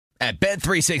At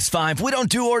Bet365, we don't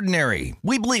do ordinary.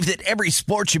 We believe that every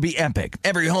sport should be epic.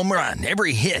 Every home run,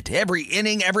 every hit, every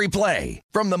inning, every play.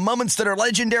 From the moments that are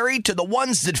legendary to the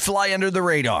ones that fly under the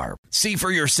radar. See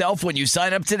for yourself when you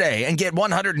sign up today and get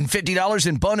 $150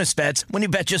 in bonus bets when you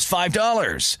bet just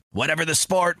 $5. Whatever the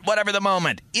sport, whatever the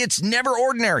moment, it's never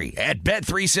ordinary at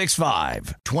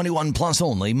Bet365. 21 plus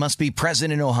only. Must be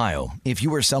present in Ohio. If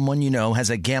you or someone you know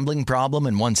has a gambling problem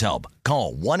and wants help,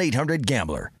 call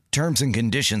 1-800-GAMBLER. Terms and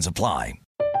conditions apply.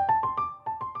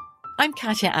 I'm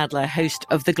Katya Adler, host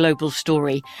of The Global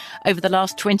Story. Over the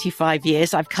last 25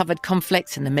 years, I've covered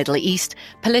conflicts in the Middle East,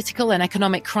 political and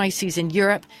economic crises in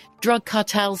Europe, drug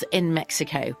cartels in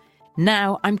Mexico.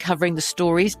 Now I'm covering the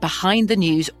stories behind the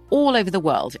news all over the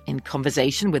world in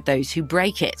conversation with those who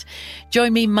break it.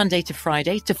 Join me Monday to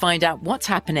Friday to find out what's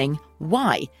happening,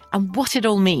 why, and what it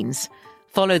all means.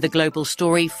 Follow The Global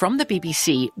Story from the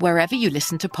BBC wherever you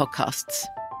listen to podcasts.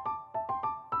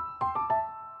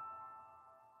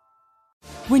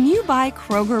 When you buy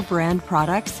Kroger brand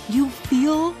products, you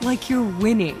feel like you're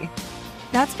winning.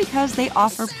 That's because they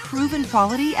offer proven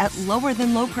quality at lower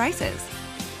than low prices.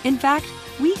 In fact,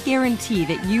 we guarantee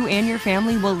that you and your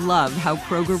family will love how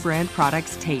Kroger brand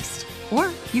products taste,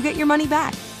 or you get your money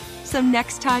back. So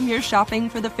next time you're shopping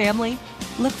for the family,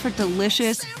 look for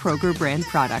delicious Kroger brand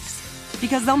products,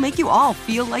 because they'll make you all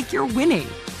feel like you're winning.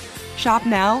 Shop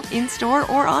now, in-store,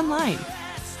 or online.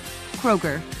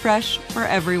 Kroger, fresh for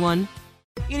everyone.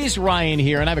 It is Ryan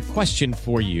here, and I have a question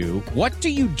for you. What do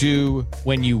you do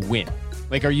when you win?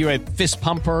 Like, are you a fist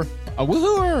pumper, a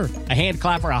woohooer, a hand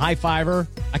clapper, a high fiver?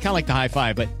 I kind of like the high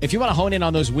five, but if you want to hone in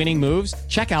on those winning moves,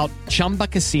 check out Chumba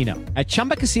Casino. At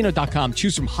ChumbaCasino.com,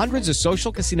 choose from hundreds of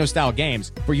social casino-style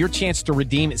games for your chance to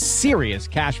redeem serious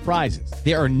cash prizes.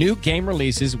 There are new game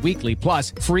releases weekly,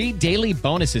 plus free daily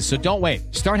bonuses, so don't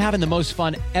wait. Start having the most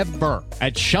fun ever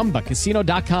at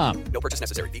ChumbaCasino.com. No purchase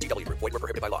necessary. VGW. Void where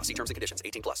prohibited by law. See terms and conditions.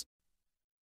 18 plus.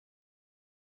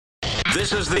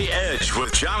 This is The Edge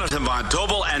with Jonathan Von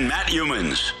Tobel and Matt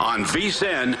Humans on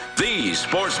VSiN, the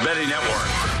Sports Betting Network.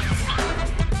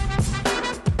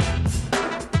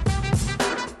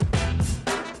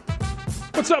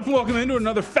 What's up? Welcome into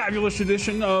another fabulous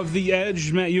edition of The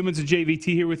Edge. Matt Humans and JVT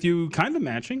here with you, kind of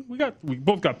matching. We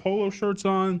both got polo shirts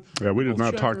on. Yeah, we did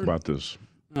not talk about this.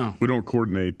 No. We don't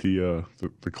coordinate the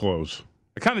clothes.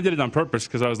 I kind of did it on purpose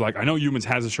because I was like, I know Humans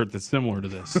has a shirt that's similar to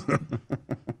this.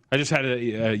 I just had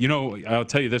a, I'll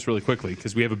tell you this really quickly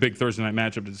because we have a big Thursday night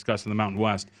matchup to discuss in the Mountain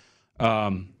West.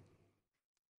 My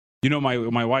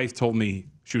wife told me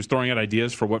she was throwing out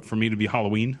ideas for me to be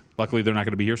Halloween. Luckily, they're not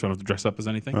going to be here, so I don't have to dress up as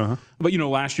anything. Uh-huh. But,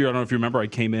 last year, I don't know if you remember, I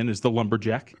came in as the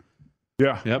lumberjack.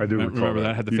 Yeah, yep, I do remember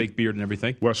that. Had the fake beard and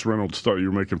everything. Wes Reynolds thought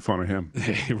you were making fun of him.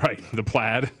 Right, the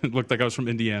plaid. It looked like I was from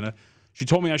Indiana. She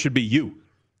told me I should be you.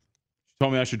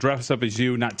 Told me I should dress up as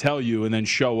you, not tell you, and then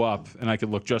show up, and I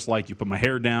could look just like you. Put my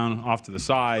hair down, off to the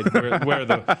side, wear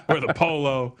the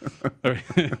polo.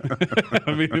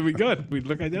 I mean, it'd be good. We'd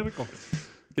look identical.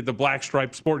 Get the black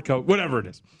striped sport coat, whatever it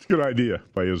is. It's a good idea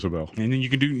by Isabel. And then you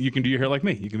can do your hair like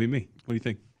me. You can be me. What do you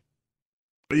think?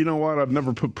 You know what? I've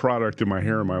never put product in my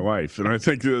hair in my life, and I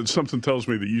think something tells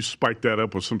me that you spike that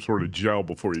up with some sort of gel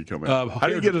before you come in. How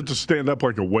do you get it to stand up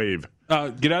like a wave? Get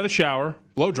out of the shower,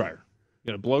 blow dryer. You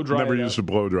got to blow dry. Never used a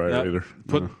blow dryer either.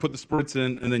 Put the spurts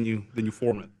in, and then you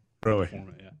form it. Really?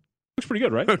 Yeah. Looks pretty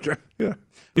good, right? Okay. Yeah.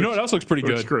 You know what else looks pretty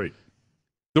good? Looks great.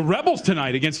 The Rebels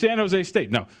tonight against San Jose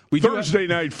State. No, Thursday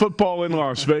night football in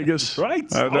Las Vegas.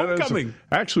 Right. Homecoming.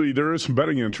 Actually, there is some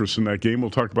betting interest in that game.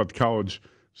 We'll talk about the college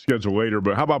schedule later.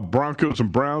 But how about Broncos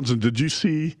and Browns? And did you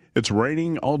see it's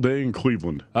raining all day in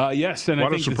Cleveland? Yes. And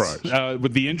what I think a surprise.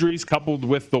 With the injuries coupled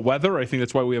with the weather, I think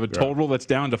that's why we have a total that's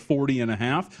down to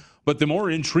 40.5. But the more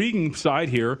intriguing side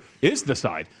here is the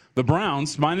side. The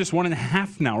Browns,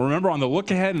 -1.5 now. Remember, on the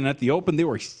look-ahead and at the open, they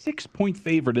were a 6-point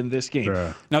favorite in this game.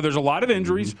 Yeah. Now, there's a lot of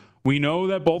injuries. Mm-hmm. We know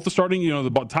that both the starting,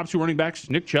 the top two running backs,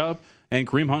 Nick Chubb and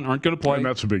Kareem Hunt, aren't going to play. And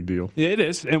that's a big deal. It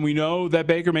is. And we know that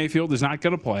Baker Mayfield is not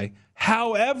going to play.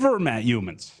 However, Matt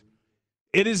Humans,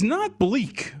 it is not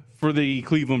bleak for the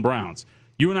Cleveland Browns.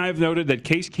 You and I have noted that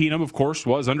Case Keenum, of course,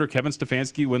 was under Kevin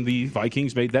Stefanski when the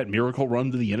Vikings made that miracle run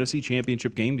to the NFC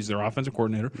Championship game. He's their offensive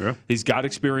coordinator. Yeah. He's got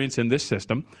experience in this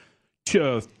system.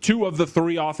 Two of the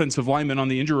three offensive linemen on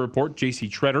the injury report, J.C.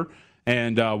 Treader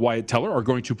and Wyatt Teller, are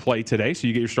going to play today. So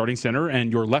you get your starting center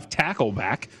and your left tackle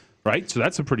back, right? So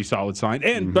that's a pretty solid sign.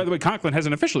 And, by the way, Conklin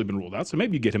hasn't officially been ruled out, so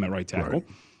maybe you get him at right tackle. Right.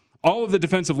 All of the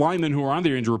defensive linemen who are on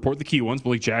their injury report, the key ones,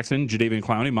 Malik Jackson, Jadeveon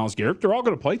Clowney, Myles Garrett, they're all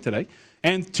going to play today.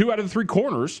 And 2 out of the 3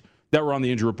 corners that were on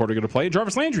the injury report are going to play.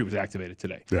 Jarvis Landry was activated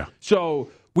today. Yeah. So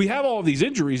we have all of these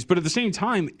injuries, but at the same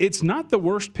time, it's not the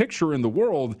worst picture in the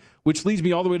world, which leads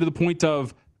me all the way to the point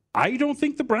of I don't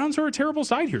think the Browns are a terrible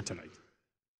side here tonight.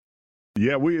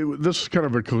 Yeah, this is kind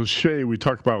of a cliche we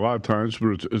talk about a lot of times,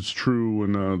 but it's true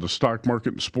in the stock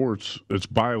market and sports. It's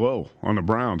buy low on the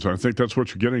Browns. I think that's what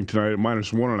you're getting tonight at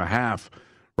 -1.5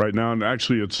 right now. And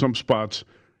actually, at some spots,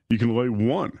 you can lay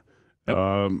 1. Yep.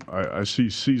 I see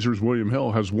Caesars William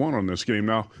Hill has 1 on this game.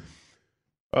 Now,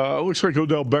 it looks like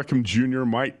Odell Beckham Jr.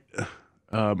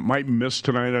 might miss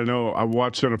tonight. I know I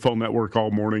watched NFL Network all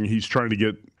morning. He's trying to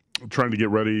get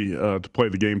ready to play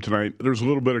the game tonight. There's a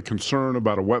little bit of concern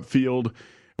about a wet field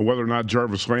and whether or not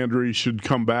Jarvis Landry should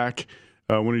come back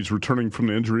when he's returning from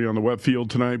the injury on the wet field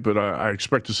tonight, but I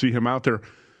expect to see him out there.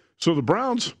 So the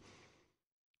Browns,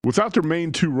 without their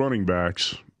main 2 running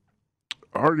backs,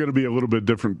 are going to be a little bit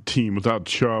different team without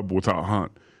Chubb, without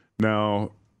Hunt.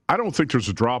 Now, I don't think there's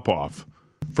a drop-off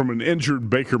from an injured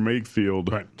Baker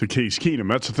Mayfield to Case Keenum.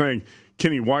 That's the thing.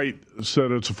 Kenny White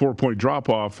said it's a 4-point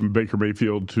drop-off from Baker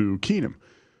Mayfield to Keenum.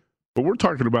 But we're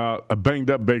talking about a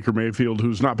banged-up Baker Mayfield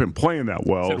who's not been playing that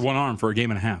well. He's had 1 arm for a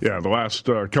game and a half. Yeah, the last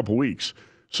couple weeks.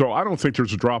 So I don't think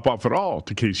there's a drop-off at all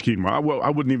to Case Keenum. I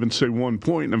wouldn't even say 1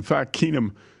 point. In fact,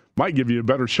 Keenum might give you a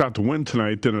better shot to win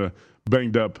tonight than a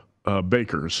banged-up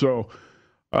Baker. So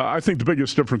I think the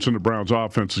biggest difference in the Browns'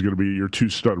 offense is going to be your 2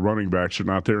 stud running backs are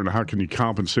not there, and how can you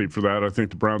compensate for that? I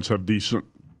think the Browns have decent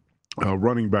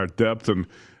running back depth, and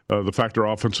the fact their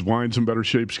offensive line's in better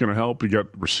shape is going to help. You got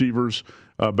receivers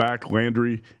back,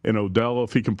 Landry and Odell,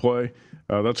 if he can play.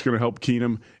 That's going to help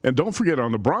Keenum. And don't forget,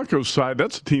 on the Broncos side,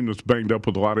 that's a team that's banged up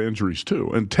with a lot of injuries, too.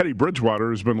 And Teddy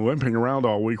Bridgewater has been limping around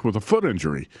all week with a foot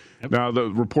injury. Yep. Now, the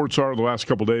reports are the last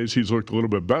couple of days he's looked a little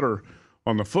bit better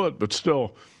on the foot, but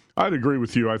still, I'd agree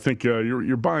with you. I think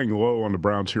you're buying low on the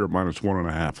Browns here at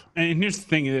 -1.5. And here's the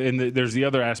thing, and there's the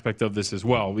other aspect of this as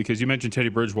well, because you mentioned Teddy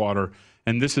Bridgewater,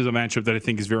 and this is a matchup that I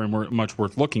think is very much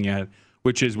worth looking at,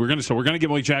 which is we're going to get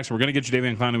Malik Jackson, we're going to get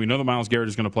Jadeveon Clowney, we know that Myles Garrett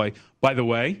is going to play. By the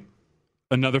way,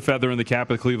 another feather in the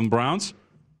cap of the Cleveland Browns,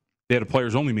 they had a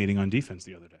players-only meeting on defense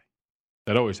the other day.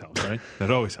 That always helps, right? That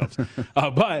always helps.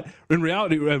 But in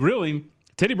reality, really,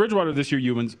 Teddy Bridgewater this year,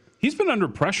 Humans, he's been under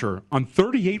pressure on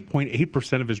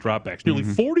 38.8% of his dropbacks. Nearly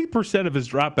 40% of his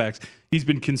dropbacks, he's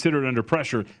been considered under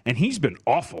pressure, and he's been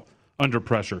awful under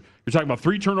pressure. You're talking about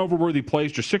 3 turnover-worthy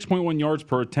plays, just 6.1 yards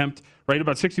per attempt, right?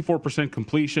 About 64%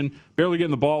 completion, barely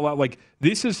getting the ball out. Like,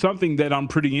 this is something that I'm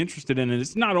pretty interested in, and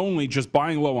it's not only just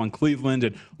buying low on Cleveland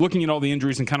and looking at all the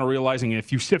injuries and kind of realizing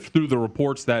if you sift through the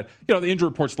reports that, the injury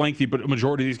report's lengthy, but a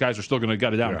majority of these guys are still going to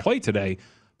gut it out and play today.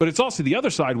 But it's also the other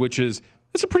side, which is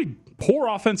it's a pretty poor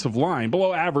offensive line,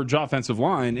 below average offensive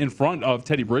line in front of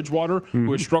Teddy Bridgewater,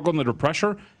 who has struggled under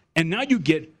pressure. And now you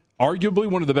get arguably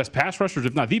one of the best pass rushers,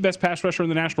 if not the best pass rusher in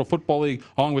the National Football League,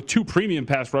 along with 2 premium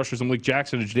pass rushers in Malik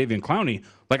Jackson and Jadeveon Clowney.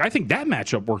 Like, I think that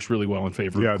matchup works really well in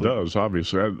favor of Cleveland. Yeah, it does,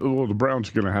 obviously. Well, the Browns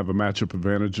are going to have a matchup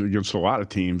advantage against a lot of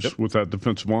teams with that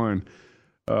defensive line.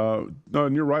 No,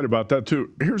 and you're right about that,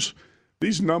 too. Here's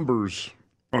these numbers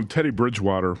on Teddy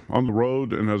Bridgewater on the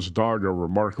road and as a dog are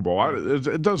remarkable.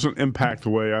 It doesn't impact the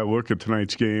way I look at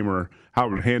tonight's game or how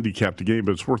it would handicap the game,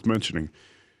 but it's worth mentioning.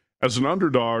 As an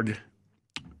underdog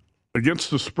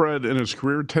against the spread in his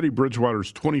career, Teddy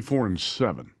Bridgewater's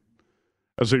 24-7.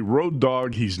 As a road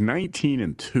dog, he's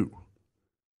 19-2.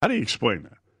 How do you explain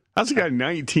that? How's a guy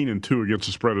 19-2 against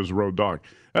the spread as a road dog?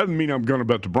 That doesn't mean I'm going to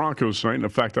bet the Broncos tonight. In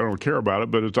fact, I don't care about it,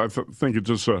 but I think it's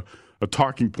just a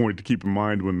talking point to keep in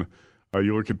mind when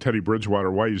you look at Teddy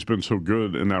Bridgewater, why he's been so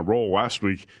good in that role. Last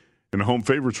week, in the home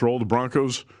favorites role, the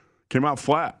Broncos came out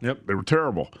flat. Yep. They were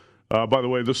terrible. By the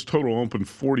way, this total opened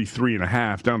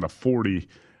 43.5, down to 40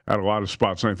 at a lot of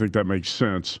spots, and I think that makes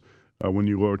sense when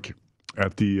you look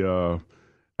at the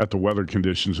weather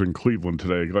conditions in Cleveland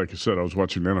today. Like I said, I was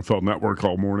watching the NFL Network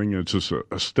all morning, and it's just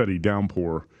a steady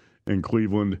downpour in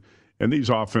Cleveland. And these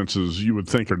offenses, you would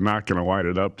think, are not going to light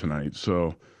it up tonight.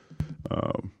 So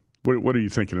what are you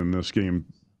thinking in this game?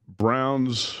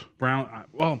 Browns?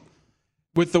 Well,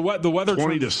 with the weather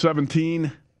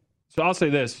 20-17. So I'll say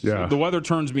this. Yeah. The weather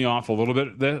turns me off a little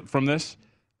bit from this.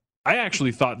 I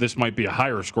actually thought this might be a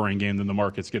higher scoring game than the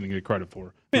market's getting it credit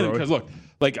for. Because, look,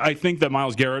 I think that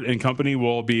Myles Garrett and company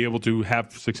will be able to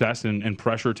have success and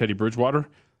pressure Teddy Bridgewater.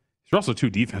 There's also 2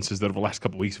 defenses that over the last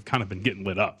couple of weeks have kind of been getting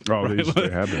lit up. Oh, right? They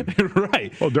have been.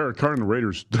 Right. Well, Derek Carr and the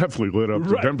Raiders definitely lit up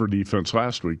the Denver defense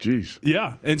last week. Jeez.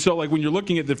 Yeah. And so, when you're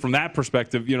looking at it from that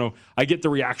perspective, I get the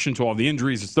reaction to all the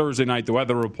injuries. It's Thursday night, the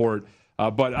weather report.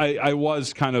 But I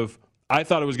was kind of – I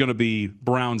thought it was going to be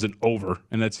Browns and over,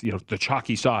 and that's the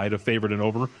chalky side of favorite and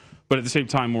over. But at the same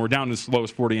time, when we're down as low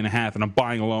as 40.5, and I'm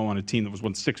buying low on a team that was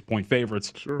 6-point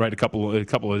favorites right a couple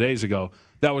of days ago,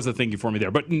 that was the thinking for me there.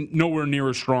 But nowhere near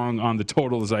as strong on the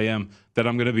total as I am that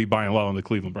I'm going to be buying low on the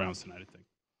Cleveland Browns tonight, I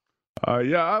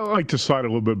think. Yeah, I like to side a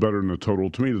little bit better than the total.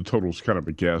 To me, the total's kind of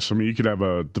a guess. I mean, you could have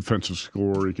a defensive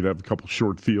score. You could have a couple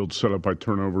short fields set up by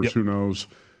turnovers. Yep. Who knows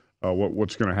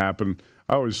what's going to happen?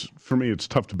 For me, it's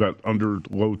tough to bet under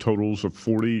low totals of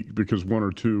 40 because one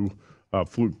or two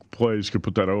fluke plays could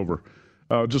put that over.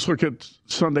 Just look at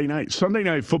Sunday night. Sunday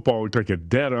night football looked like a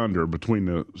dead under between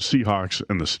the Seahawks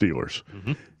and the Steelers. Mm-hmm.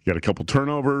 You got a couple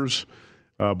turnovers.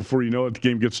 Before you know it, the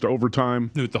game gets to overtime.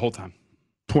 Knew it the whole time.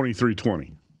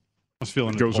 23-20. I was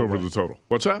feeling it goes the over way. the total.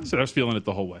 What's that? I was feeling it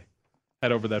the whole way.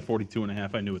 Had over that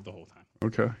 42.5. I knew it the whole time.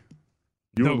 Okay.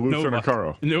 You and Lou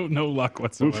Finicaro. No luck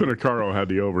whatsoever. Lou Finicaro had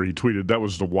the over. He tweeted that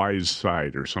was the wise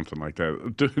side or something like that.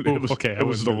 It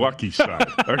was the lucky side.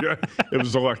 Okay? It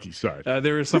was the lucky side.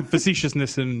 There is some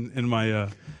facetiousness in my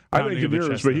I think it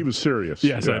is, but he was serious.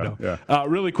 Yes, I know. Yeah.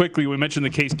 Really quickly, we mentioned the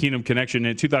Case Keenum connection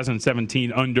in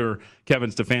 2017 under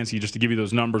Kevin Stefanski, just to give you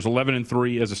those numbers.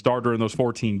 11-3 as a starter in those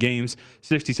 14 games,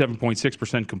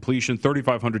 67.6% completion,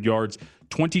 3,500 yards,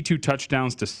 22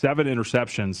 touchdowns to 7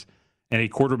 interceptions, and a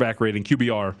quarterback rating,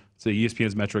 QBR, it's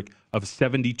ESPN's metric, of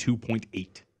 72.8.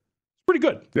 It's pretty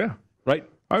good. Yeah. Right?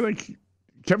 I think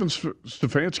Kevin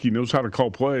Stefanski knows how to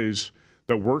call plays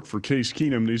that work for Case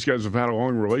Keenum. These guys have had a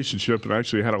long relationship and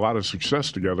actually had a lot of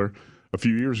success together a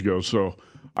few years ago. So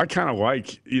I kind of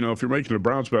like, if you're making a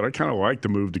Browns bet, I kind of like the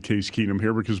move to Case Keenum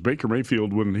here because Baker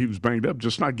Mayfield, when he was banged up,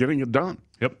 just not getting it done.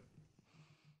 Yep.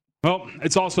 Well,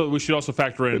 we should also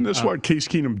factor in. And this is what Case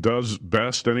Keenum does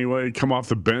best anyway, come off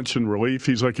the bench in relief.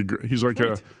 He's like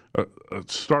a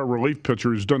star relief pitcher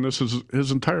who's done this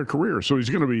his entire career. So he's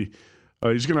going to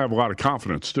have a lot of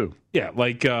confidence too. Yeah,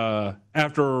 like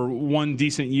after one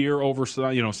decent year,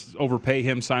 overpay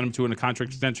him, sign him to a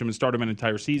contract extension, and start him an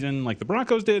entire season, like the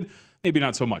Broncos did. Maybe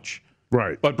not so much,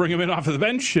 right? But bring him in off of the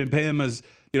bench and pay him as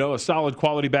a solid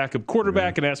quality backup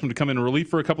quarterback, and ask him to come in and relief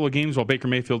for a couple of games while Baker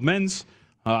Mayfield mends.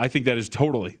 I think that is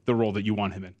totally the role that you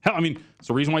want him in. Hell, I mean, it's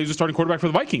the reason why he was a starting quarterback for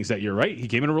the Vikings that year, right? He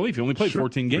came in a relief. He only played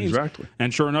 14 games. Exactly.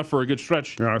 And sure enough, for a good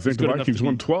stretch. Yeah, I think the Vikings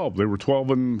won 12. They were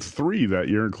 12-3 that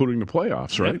year, including the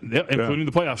playoffs, right? Yeah, including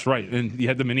the playoffs, right. And he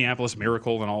had the Minneapolis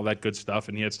Miracle and all that good stuff,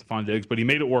 and he had Stephon Diggs, but he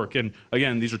made it work. And,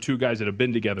 again, these are two guys that have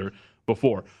been together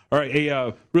before. All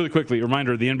right, really quickly,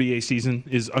 reminder, the NBA season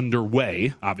is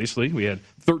underway, obviously. We had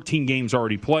 13 games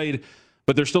already played.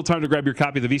 But there's still time to grab your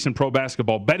copy of the VSiN Pro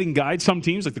Basketball Betting Guide. Some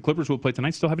teams, like the Clippers, who will play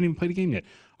tonight, still haven't even played a game yet.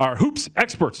 Our hoops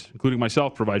experts, including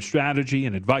myself, provide strategy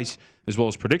and advice, as well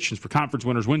as predictions for conference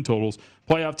winners, win totals,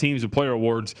 playoff teams, and player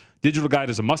awards. Digital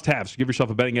Guide is a must-have, so give yourself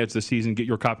a betting edge this season. Get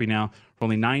your copy now for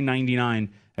only $9.99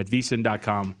 at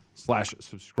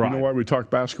vsin.com/subscribe. You know why we talk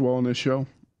basketball on this show?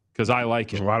 Because I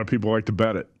like it. A lot of people like to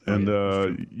bet it. And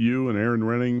you and Aaron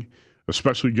Renning,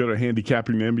 especially good at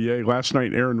handicapping the NBA. Last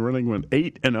night, Aaron Renning went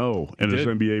 8-0 in his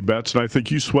NBA bets, and I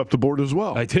think you swept the board as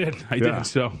well. I did.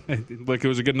 So, it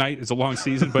was a good night. It's a long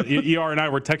season, but ER and I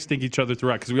were texting each other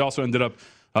throughout because we also ended up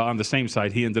on the same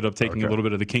side. He ended up taking a little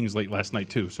bit of the Kings late last night,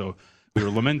 too. So we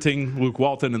were lamenting Luke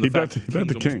Walton and the fact he bet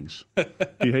the Kings.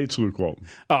 He hates Luke Walton.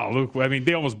 Oh, Luke, I mean,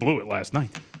 they almost blew it last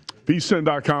night.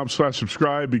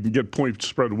 vsin.com/subscribe. You can get Point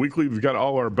Spread Weekly. We've got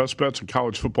all our best bets in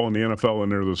college football and the NFL in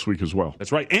there this week as well.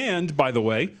 That's right. And, by the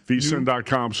way,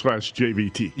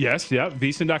 vsin.com/JVT. Yes, yeah,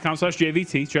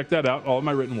 vsin.com/JVT. Check that out, all of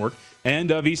my written work.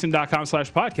 And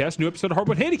vsin.com/podcast. New episode of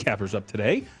Hardwood Handicappers up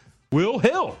today. Will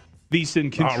Hill,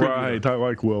 VSiN contributor. All right, I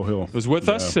like Will Hill. Was with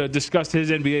us, discussed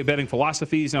his NBA betting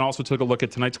philosophies, and also took a look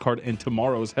at tonight's card and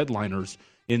tomorrow's headliners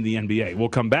in the NBA. We'll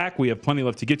come back. We have plenty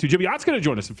left to get to. Jimmy Ott's going to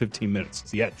join us in 15 minutes.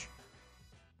 It's The Edge.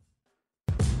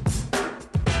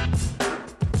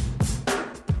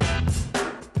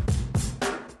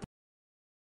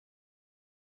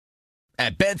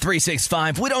 At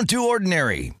Bet365, we don't do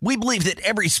ordinary. We believe that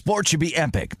every sport should be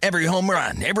epic. Every home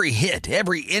run, every hit,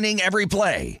 every inning, every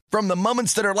play. From the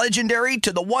moments that are legendary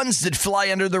to the ones that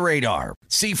fly under the radar.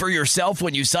 See for yourself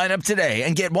when you sign up today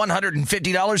and get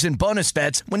 $150 in bonus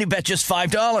bets when you bet just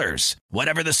 $5.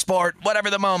 Whatever the sport, whatever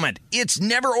the moment, it's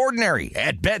never ordinary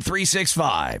at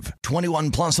Bet365. 21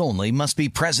 plus only. Must be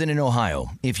present in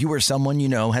Ohio. If you or someone you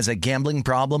know has a gambling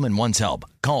problem and wants help,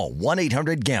 call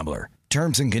 1-800-GAMBLER.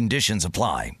 Terms and conditions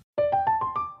apply.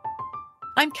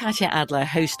 I'm Katya Adler,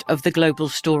 host of The Global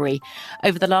Story.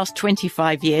 Over the last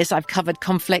 25 years, I've covered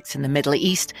conflicts in the Middle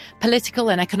East, political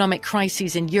and economic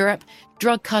crises in Europe,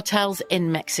 drug cartels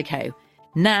in Mexico.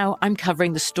 Now I'm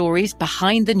covering the stories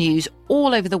behind the news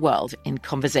all over the world in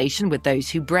conversation with those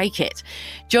who break it.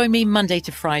 Join me Monday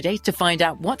to Friday to find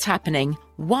out what's happening,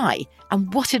 why,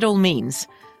 and what it all means.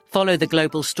 Follow The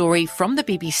Global Story from the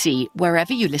BBC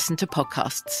wherever you listen to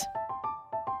podcasts.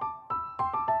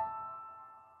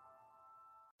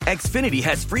 Xfinity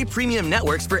has free premium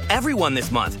networks for everyone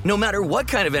this month, no matter what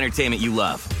kind of entertainment you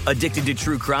love. Addicted to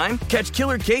true crime? Catch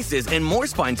killer cases and more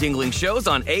spine-tingling shows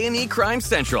on A&E Crime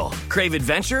Central. Crave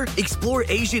adventure? Explore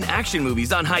Asian action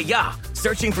movies on Hi-Ya.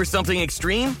 Searching for something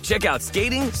extreme? Check out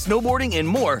skating, snowboarding, and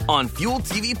more on Fuel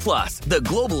TV Plus, the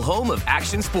global home of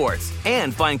action sports.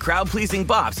 And find crowd-pleasing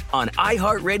bops on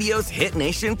iHeartRadio's Hit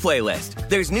Nation playlist.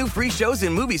 There's new free shows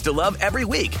and movies to love every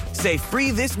week. Say free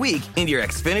this week in your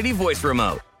Xfinity voice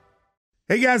remote.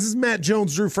 Hey guys, this is Matt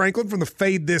Jones, Drew Franklin from the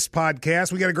Fade This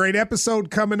podcast. We got a great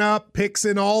episode coming up, picks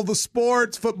in all the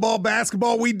sports, football,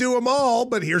 basketball, we do them all,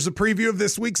 but here's a preview of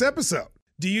this week's episode.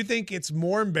 Do you think it's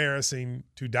more embarrassing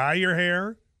to dye your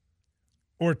hair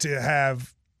or to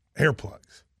have hair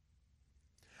plugs?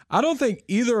 I don't think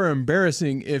either are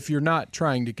embarrassing if you're not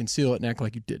trying to conceal it and act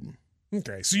like you didn't.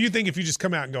 Okay, so you think if you just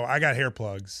come out and go, I got hair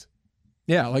plugs.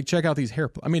 Yeah, like check out these hair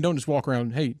plugs. I mean, don't just walk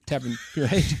around, hey, tapping,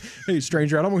 hey,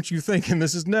 stranger, I don't want you thinking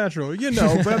this is natural, but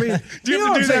I mean, do you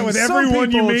have to do that with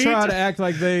everyone you meet? Try to act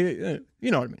like they,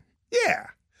 you know what I mean? Yeah,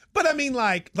 but I mean,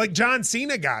 like John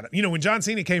Cena got it. You know, when John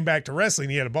Cena came back to wrestling,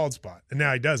 he had a bald spot, and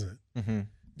now he doesn't. Mm-hmm.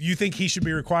 Do you think he should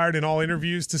be required in all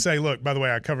interviews to say, look, by the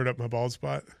way, I covered up my bald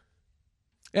spot?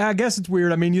 Yeah, I guess it's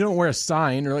weird. I mean, you don't wear a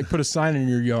sign or like put a sign in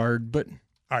your yard, but.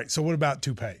 All right, so what about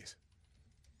toupees?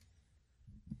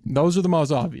 Those are the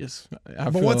most obvious.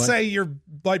 But let's say you're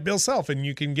like Bill Self and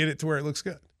you can get it to where it looks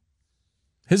good.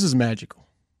 His is magical.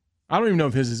 I don't even know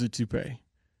if his is a toupee.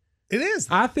 It is.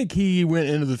 I think he went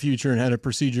into the future and had a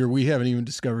procedure we haven't even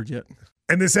discovered yet.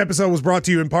 And this episode was brought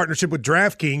to you in partnership with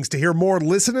DraftKings. To hear more,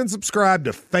 listen and subscribe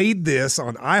to Fade This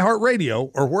on iHeartRadio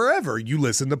or wherever you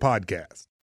listen to podcasts.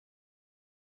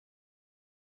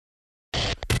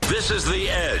 This is The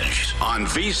Edge on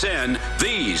VSiN,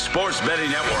 the Sports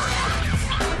Betting Network.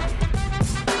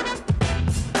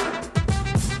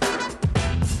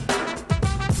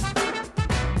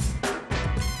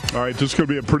 All right, this is going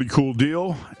to be a pretty cool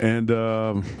deal and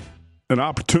an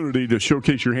opportunity to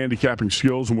showcase your handicapping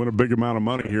skills and win a big amount of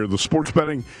money here. The Sports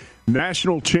Betting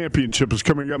National Championship is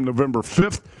coming up November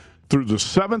 5th through the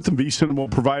 7th, and VSiN will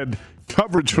provide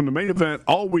coverage from the main event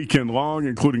all weekend long,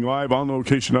 including live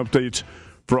on-location updates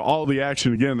for all the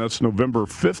action. Again, that's November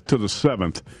 5th to the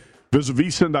 7th. Visit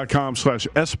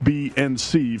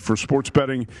vsin.com/SBNC for Sports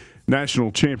Betting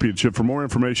National Championship. For more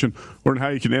information, learn how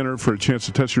you can enter for a chance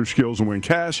to test your skills and win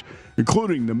cash,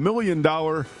 including the $1 million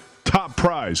top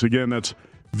prize. Again, that's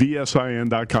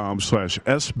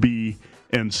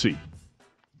vsin.com/SBNC.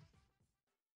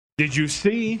 Did you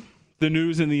see the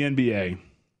news in the NBA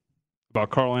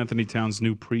about Karl Anthony Towns'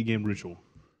 new pregame ritual?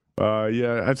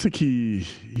 Yeah, I think he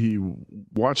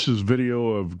watched his video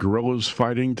of gorillas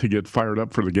fighting to get fired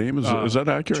up for the game. Is that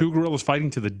accurate? 2 gorillas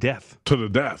fighting to the death. To the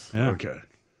death. Yeah. Okay.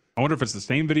 I wonder if it's the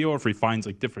same video or if he finds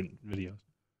like different videos.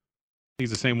 Think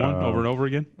it's the same one over and over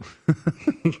again?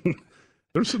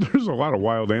 There's a lot of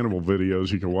wild animal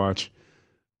videos you can watch,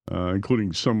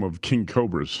 including some of king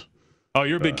cobras. Oh,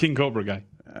 you're a big king cobra guy.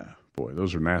 Boy,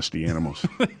 those are nasty animals.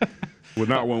 Would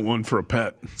not want one for a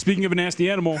pet. Speaking of a nasty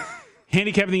animal,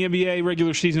 handicapping the NBA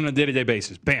regular season on a day-to-day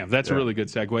basis. Bam, that's a really good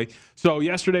segue. So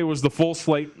yesterday was the full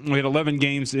slate. We had 11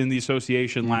 games in the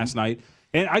association last night.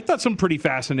 And I thought some pretty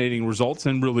fascinating results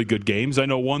and really good games. I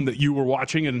know one that you were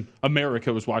watching and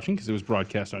America was watching because it was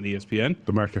broadcast on ESPN.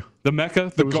 The Mecca. The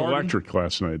Mecca. It was Garden, electric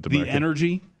last night. The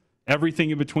energy,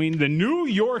 everything in between. The New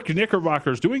York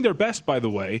Knickerbockers doing their best, by the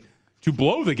way, to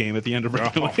blow the game at the end of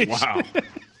regulation. Oh,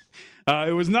 wow.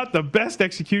 It was not the best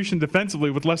execution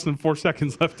defensively with less than 4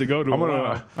 seconds left to go.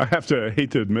 I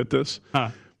hate to admit this,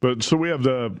 but so we have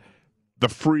the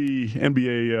free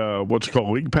NBA, what's it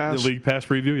called, League Pass? The League Pass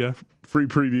preview, yeah. Free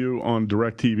preview on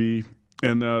DirecTV.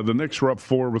 And the Knicks were up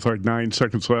 4 with like 9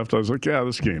 seconds left. I was like, yeah,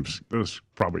 this is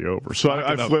probably over. So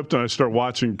I flipped and I started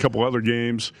watching a couple other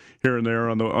games here and there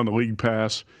on the League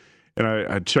Pass. And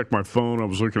I checked my phone. I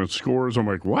was looking at scores. I'm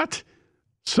like, what?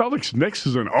 Celtics Knicks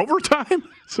is in overtime?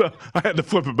 So I had to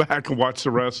flip it back and watch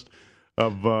the rest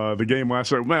of the game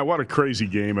last night. Man, what a crazy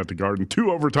game at the Garden. 2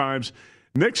 overtimes.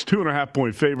 Knicks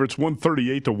 2.5-point favorites,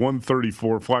 138 to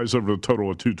 134, flies over the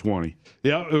total of 220.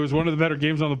 Yeah, it was one of the better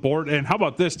games on the board. And how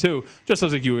about this, too? Just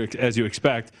as you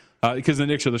expect, because the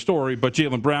Knicks are the story, but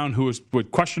Jaylen Brown, who was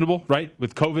questionable, right,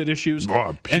 with COVID issues,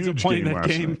 ends up playing that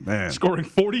game, scoring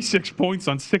 46 points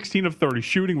on 16 of 30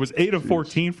 shooting, was 8 of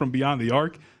 14 from beyond the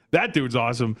arc. that dude's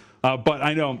awesome. But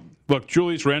I know, look,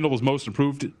 Julius Randle was most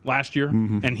improved last year,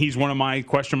 and he's one of my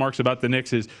question marks about the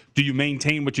Knicks is, do you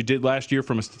maintain what you did last year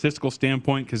from a statistical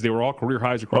standpoint? Because they were all career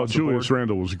highs across the board. Julius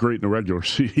Randle was great in the regular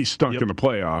season. He stunk in the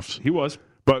playoffs. He was.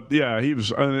 But, yeah, he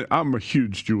was. I'm a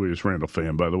huge Julius Randle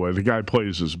fan, by the way. The guy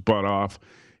plays his butt off.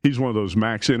 He's one of those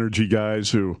max energy guys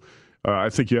who I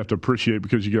think you have to appreciate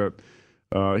because you got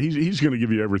he's going to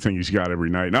give you everything he's got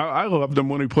every night. Now, I loved him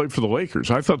when he played for the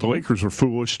Lakers. I thought the Lakers were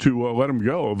foolish to let him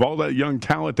go. Of all that young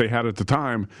talent they had at the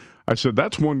time, I said,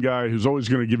 that's one guy who's always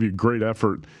going to give you great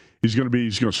effort. He's going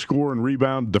to score and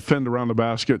rebound, defend around the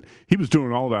basket. He was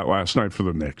doing all that last night for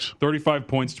the Knicks. 35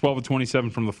 points, 12 of 27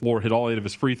 from the floor, hit all 8 of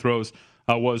his free throws,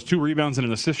 was 2 rebounds and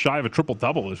an assist shy of a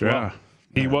triple-double as well. Yeah.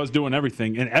 He was doing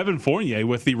everything. And Evan Fournier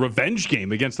with the revenge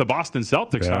game against the Boston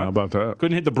Celtics. Yeah, how about that?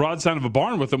 Couldn't hit the broadside of a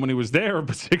barn with him when he was there,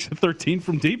 but 6 of 13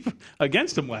 from deep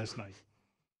against him last night.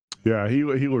 Yeah, he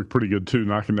looked pretty good, too,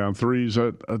 knocking down threes.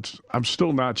 I'm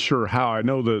still not sure how. I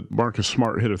know that Marcus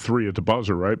Smart hit a 3 at the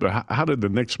buzzer, right? But how did the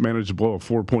Knicks manage to blow a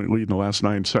 4-point lead in the last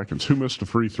 9 seconds? Who missed a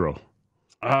free throw?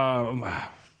 I'll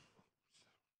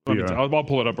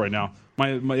pull it up right now.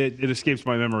 It escapes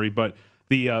my memory, but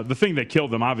the thing that killed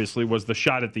them, obviously, was the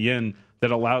shot at the end that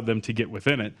allowed them to get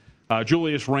within it.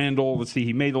 Julius Randle, let's see,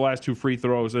 he made the last 2 free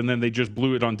throws, and then they just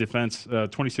blew it on defense.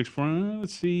 26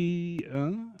 let's see,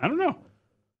 I don't know.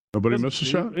 Nobody missed a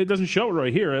shot? It doesn't show it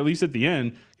right here, at least at the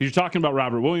end. You're talking about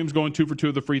Robert Williams going 2 for 2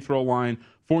 at the free throw line.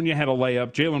 Fournier had a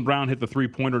layup. Jaylen Brown hit the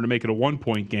 3-pointer to make it a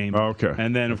 1-point game. Oh, okay.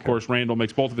 And then, of course, Randle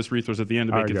makes both of his free throws at the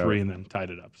end to make it 3 and then tied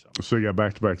it up. So you got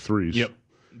back-to-back threes. Yep,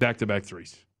 back-to-back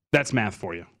threes. That's math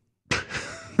for you.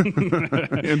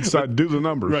 Inside, do the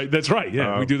numbers. Right, that's right.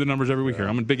 Yeah, we do the numbers every week here.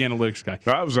 I'm a big analytics guy.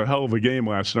 That was a hell of a game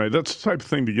last night. That's the type of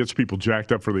thing that gets people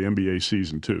jacked up for the NBA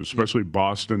season, too, especially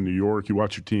Boston, New York. You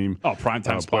watch your team. Oh,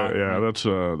 primetime spot. Yeah,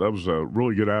 that was a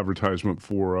really good advertisement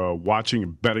for watching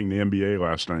and betting the NBA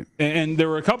last night. And there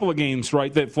were a couple of games,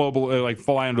 right, that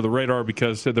fly under the radar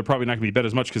because they're probably not going to be bet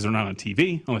as much because they're not on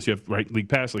TV, unless you have League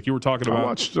Pass like you were talking about. I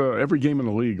watched every game in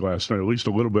the league last night, at least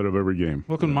a little bit of every game.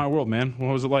 Welcome to my world, man.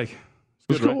 What was it like?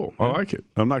 It's cool. Right? I like it.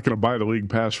 I'm not going to buy the League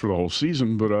Pass for the whole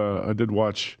season, but I did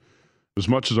watch as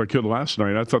much as I could last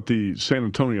night. I thought the San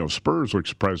Antonio Spurs looked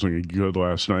surprisingly good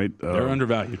last night. They're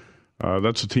undervalued.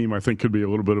 That's a team I think could be a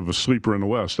little bit of a sleeper in the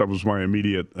West. That was my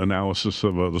immediate analysis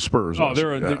of the Spurs. Oh,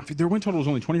 their win total was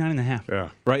only 29.5. Yeah.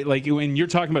 Right? Like when you're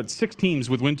talking about 6 teams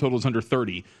with win totals under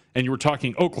 30, and you were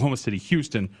talking Oklahoma City,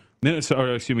 Houston,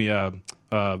 Minnesota,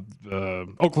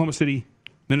 Oklahoma City,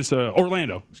 Minnesota,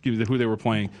 Orlando, who they were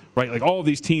playing, right? Like all of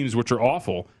these teams, which are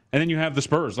awful. And then you have the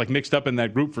Spurs, like mixed up in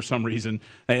that group for some reason.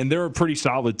 And they're a pretty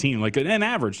solid team, like an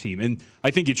average team. And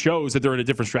I think it shows that they're in a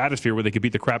different stratosphere where they could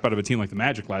beat the crap out of a team like the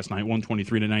Magic last night,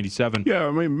 123-97. Yeah,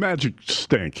 I mean, Magic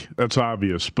stink. That's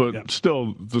obvious. But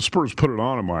still, the Spurs put it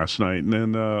on them last night. And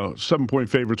then 7-point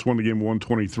favorites won the game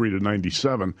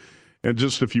 123-97. And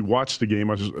just if you watch the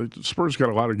game, Spurs got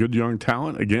a lot of good young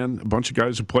talent. Again, a bunch of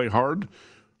guys who play hard.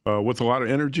 With a lot of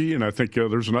energy, and I think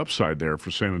there's an upside there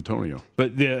for San Antonio.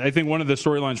 But I think one of the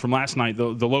storylines from last night,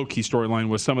 the low-key storyline,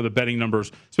 was some of the betting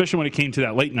numbers, especially when it came to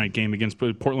that late-night game against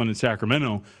Portland and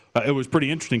Sacramento. It was pretty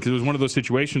interesting because it was one of those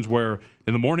situations where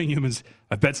in the morning, humans,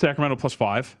 I bet Sacramento +5.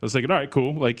 I was thinking, all right,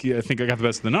 cool. Like, I think I got the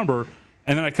best of the number.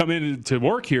 And then I come in to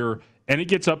work here, and it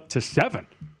gets up to 7.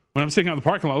 When I'm sitting out in the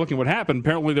parking lot looking at what happened,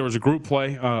 apparently there was a group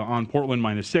play on Portland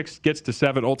 -6, gets to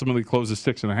 7, ultimately closes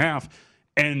 6.5.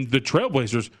 And the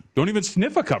Trailblazers don't even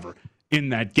sniff a cover in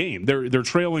that game. They're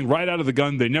trailing right out of the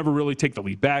gun. They never really take the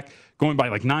lead back, going by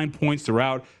like 9 points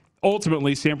throughout.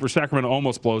 Ultimately, Sacramento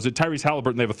almost blows it. Tyrese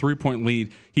Halliburton, they have a 3-point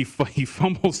lead. He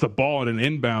fumbles the ball in an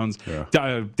inbounds.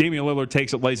 Yeah. Damian Lillard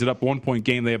takes it, lays it up, 1-point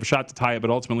game. They have a shot to tie it, but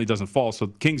ultimately doesn't fall. So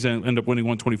the Kings end up winning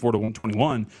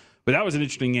 124-121. But that was an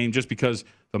interesting game just because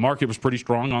the market was pretty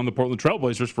strong on the Portland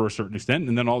Trailblazers for a certain extent.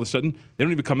 And then all of a sudden, they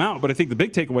don't even come out. But I think the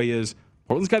big takeaway is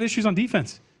Portland's got issues on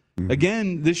defense. Mm-hmm.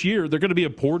 Again, this year, they're going to be a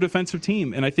poor defensive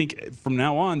team. And I think from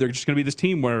now on, they're just going to be this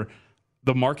team where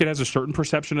the market has a certain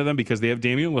perception of them because they have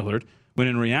Damian Lillard, when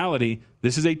in reality,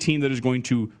 this is a team that is going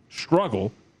to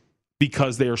struggle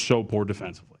because they are so poor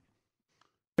defensively.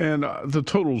 And the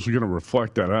totals are going to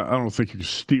reflect that. I don't think you're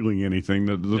stealing anything.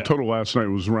 The total last night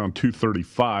was around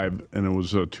 235, and it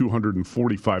was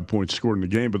 245 points scored in the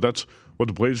game. But that's what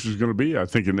the Blazers are going to be. I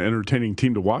think an entertaining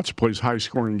team to watch. Plays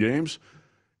high-scoring games.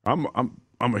 I'm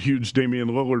a huge Damian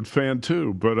Lillard fan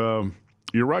too. But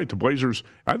you're right. The Blazers.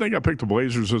 I think I picked the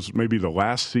Blazers as maybe the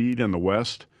last seed in the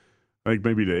West. I think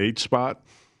maybe the 8th spot,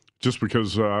 just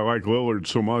because I like Lillard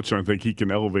so much. I think he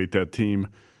can elevate that team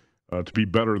to be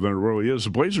better than it really is.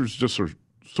 The Blazers just are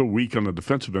so weak on the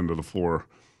defensive end of the floor.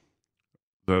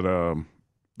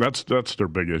 That's their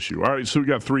big issue. All right, so we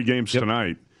got 3 games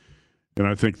tonight, and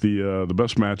I think the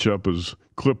best matchup is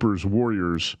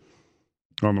Clippers-Warriors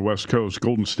on the West Coast.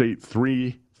 Golden State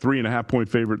 3.5 point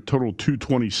favorite, total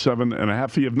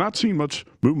 227.5. You have not seen much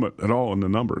movement at all in the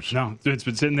numbers. No, it's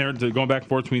been sitting there going back and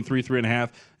forth between 3.5,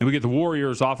 and we get the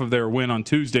Warriors off of their win on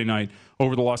Tuesday night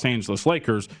over the Los Angeles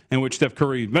Lakers, in which Steph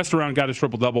Curry messed around, got his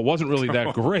triple-double. Wasn't really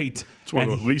that great. It's one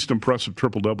of the least impressive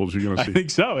triple-doubles you're going to see. I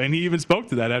think so, and he even spoke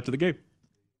to that after the game.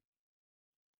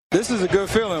 This is a good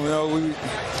feeling.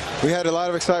 We had a lot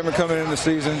of excitement coming in the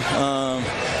season.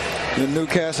 The new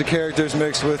cast of characters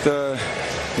mixed with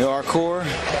our core,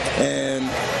 and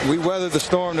we weathered the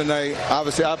storm tonight.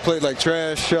 Obviously, I played like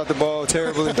trash, shot the ball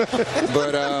terribly,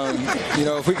 but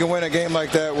if we can win a game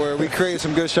like that where we created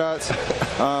some good shots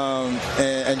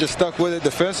and just stuck with it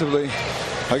defensively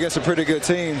against a pretty good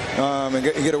team and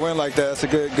get a win like that, that's a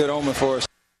good omen for us.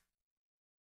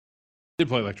 Did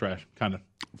play like trash, kind of.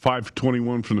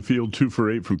 5-21 from the field, 2 for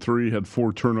 8 from 3, had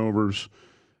 4 turnovers.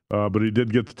 But he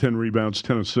did get the 10 rebounds,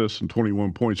 10 assists, and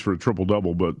 21 points for a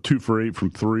triple-double, but 2 for 8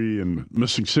 from 3 and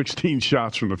missing 16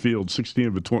 shots from the field, 16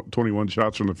 of the 21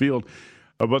 shots from the field.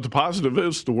 But the positive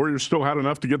is the Warriors still had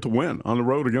enough to get the win on the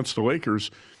road against the Lakers.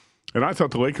 And I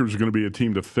thought the Lakers were going to be a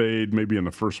team to fade maybe in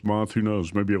the first month. Who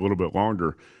knows, maybe a little bit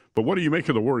longer. But what do you make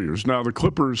of the Warriors? Now, the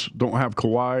Clippers don't have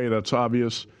Kawhi. That's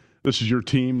obvious. This is your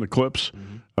team, the Clips,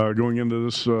 going into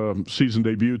this season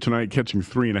debut tonight, catching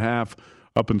 3.5.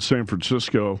 Up in San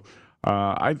Francisco.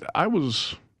 I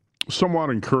was somewhat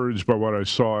encouraged by what I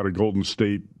saw out of Golden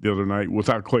State the other night.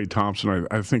 Without Klay Thompson,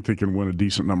 I think they can win a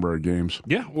decent number of games.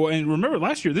 Yeah, well, and remember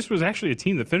last year, this was actually a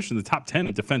team that finished in the top 10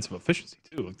 in defensive efficiency,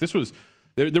 too. Like, this was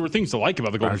there were things to like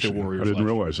about the Golden State Warriors. I didn't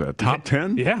realize that. Top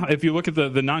 10? Yeah, if you look at the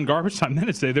non-garbage time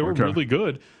minutes, they were really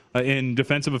good in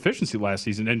defensive efficiency last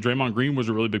season, and Draymond Green was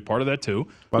a really big part of that, too.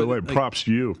 By the way, props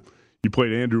to you. You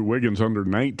played Andrew Wiggins under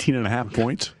 19.5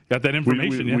 points. Got that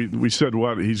information, we said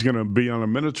what? He's going to be on a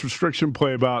minutes restriction,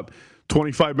 play about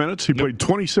 25 minutes. He played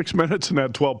 26 minutes and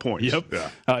had 12 points. Yep.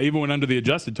 Yeah. Even went under the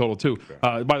adjusted total, too.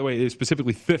 By the way, it's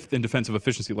specifically 5th in defensive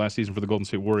efficiency last season for the Golden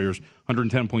State Warriors,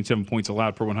 110.7 points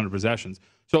allowed per 100 possessions.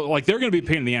 So, they're going to be a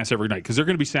pain in the ass every night because they're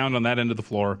going to be sound on that end of the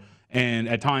floor. And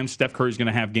at times, Steph Curry's going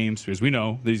to have games, as we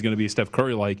know, that he's going to be a Steph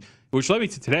Curry-like, which led me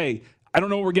to today. I don't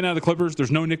know what we're getting out of the Clippers.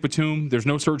 There's no Nick Batum. There's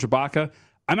no Serge Ibaka.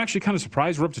 I'm actually kind of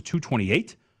surprised we're up to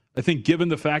 228. I think given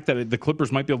the fact that the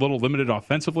Clippers might be a little limited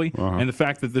offensively and the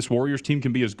fact that this Warriors team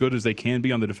can be as good as they can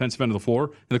be on the defensive end of the floor,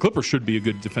 and the Clippers should be a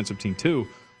good defensive team too,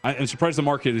 I'm surprised the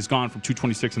market has gone from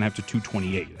 226.5 to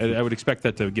 228. I would expect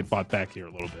that to get bought back here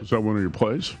a little bit. Is that one of your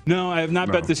plays? No, I have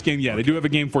not bet this game yet. I do have a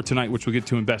game for tonight, which we'll get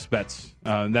to in Best Bets.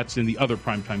 That's in the other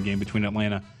primetime game between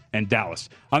Atlanta and Dallas.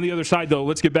 On the other side, though,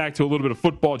 let's get back to a little bit of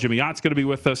football. Jimmy Ott's going to be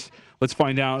with us. Let's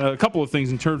find out a couple of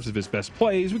things in terms of his best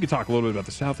plays. We can talk a little bit about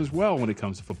the South as well when it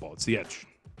comes to football. It's The Edge.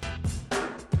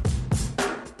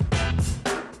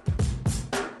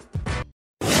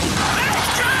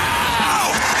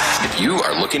 If you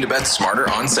are looking to bet smarter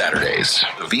on Saturdays,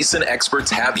 the VSiN experts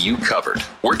have you covered.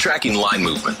 We're tracking line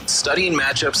movement, studying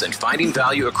matchups, and finding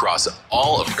value across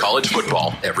all of college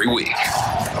football every week.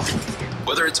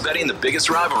 Whether it's betting the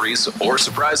biggest rivalries or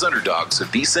surprise underdogs,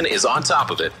 VSiN is on top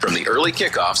of it from the early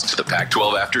kickoffs to the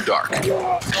Pac-12 after dark.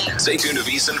 Stay tuned to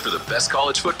VSiN for the best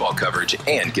college football coverage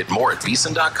and get more at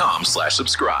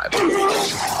VSiN.com/subscribe.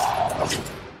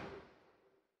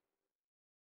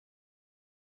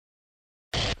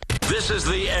 This is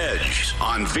The Edge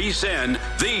on VSiN,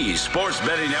 the sports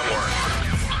betting network.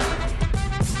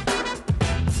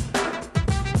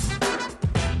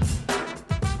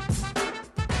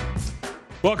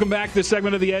 Welcome back. This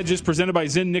segment of The Edge is presented by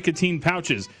Zyn Nicotine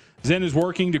Pouches. Zyn is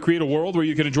working to create a world where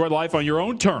you can enjoy life on your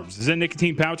own terms. Zyn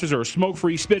Nicotine Pouches are a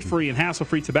smoke-free, spit-free, and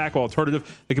hassle-free tobacco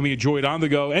alternative that can be enjoyed on the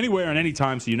go, anywhere and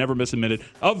anytime, so you never miss a minute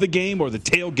of the game or the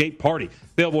tailgate party.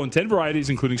 Available in 10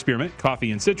 varieties, including spearmint, coffee,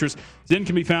 and citrus. Zyn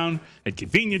can be found at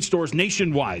convenience stores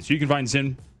nationwide, so you can find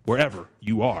Zyn wherever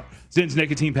you are. Zyn's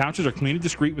nicotine pouches are clean and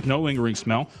discreet with no lingering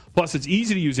smell. Plus, it's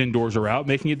easy to use indoors or out,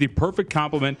 making it the perfect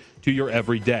complement to your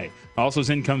everyday. Also,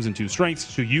 Zyn comes in 2 strengths,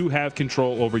 so you have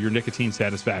control over your nicotine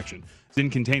satisfaction.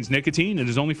 Zyn contains nicotine and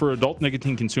is only for adult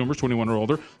nicotine consumers 21 or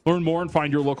older. Learn more and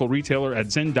find your local retailer at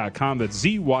Zyn.com. That's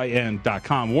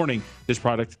ZYN.com. Warning, this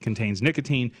product contains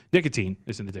nicotine. Nicotine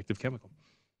is an addictive chemical.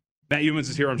 Matt Youmans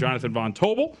is here. I'm Jonathan Von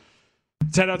Tobel.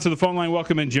 Let's head out to the phone line.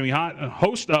 Welcome in Jimmy Ott,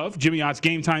 host of Jimmy Ott's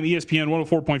Game Time, ESPN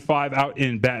 104.5 out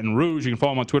in Baton Rouge. You can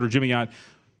follow him on Twitter, Jimmy Ott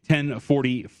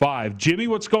 1045. Jimmy,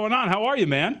 what's going on? How are you,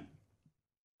 man?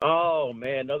 Oh,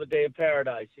 man, another day of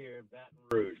paradise here in Baton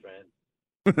Rouge, man.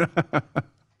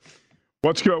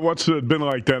 What's it been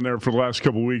like down there for the last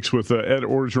couple of weeks with Ed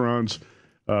Orgeron's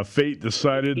fate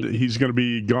decided? He's going to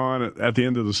be gone at the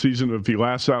end of the season if he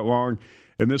lasts that long.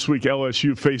 And this week,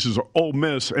 LSU faces Ole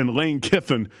Miss and Lane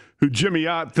Kiffin, who Jimmy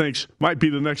Ott thinks might be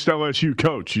the next LSU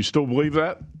coach. You still believe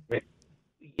that?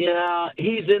 Yeah,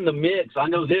 he's in the mix. I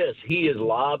know this. He is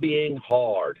lobbying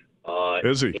hard.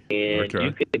 Is he? And okay.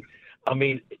 You could, I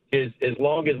mean, as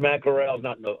long as Matt Corral's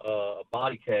not in a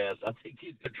body cast, I think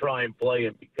he's going to try and play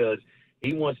him because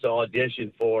he wants to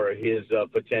audition for his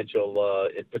potential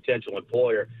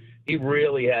employer. He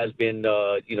really has been,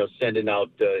 sending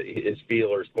out his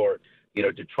feelers for,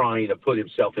 to trying to put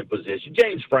himself in position.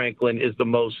 James Franklin is the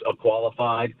most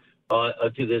qualified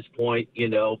to this point,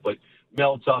 but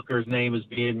Mel Tucker's name is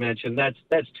being mentioned.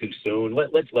 That's too soon.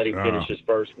 Let's let him finish his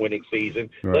first winning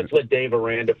season. Right. Let's let Dave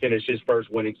Aranda finish his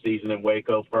first winning season in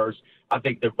Waco first. I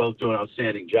think they're both doing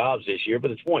outstanding jobs this year,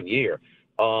 but it's 1 year.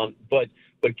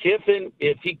 But Kiffin,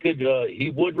 if he could,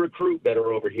 he would recruit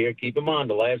better over here. Keep in mind,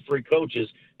 the last three coaches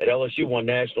at LSU won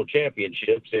national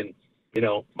championships, and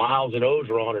Miles and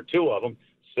Orgeron are two of them.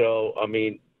 So I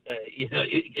mean,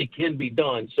 it can be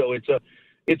done. So it's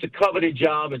a coveted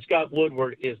job, and Scott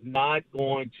Woodward is not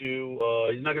going to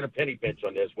he's not going to penny pinch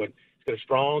on this one. He's got a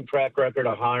strong track record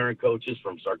of hiring coaches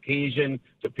from Sarkisian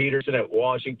to Peterson at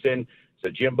Washington to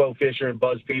Jimbo Fisher and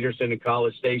Buzz Peterson in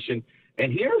College Station.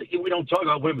 And here we don't talk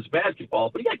about women's basketball,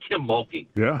 but he got Kim Mulkey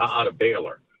out of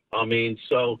Baylor. I mean,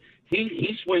 so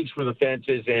he swings for the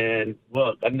fences. And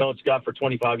look, I've known Scott for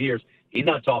 25 years. He's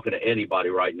not talking to anybody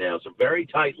right now. So very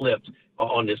tight-lipped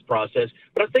on this process.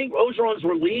 But I think Orgeron's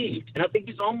relieved, and I think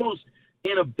he's almost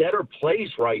in a better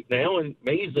place right now. And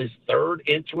maybe he's his third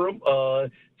interim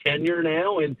tenure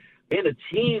now. And, man, the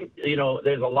team,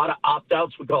 there's a lot of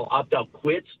opt-outs. We call opt-out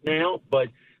quits now. But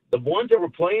the ones that were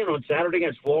playing on Saturday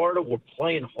against Florida were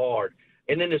playing hard.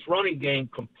 And then this running game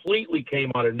completely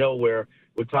came out of nowhere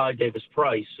with Ty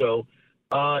Davis-Price. So,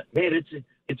 man,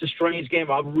 it's a strange game.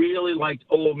 I really liked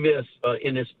Ole Miss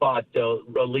in this spot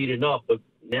leading up. But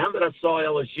now that I saw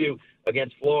LSU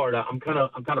against Florida, I'm kind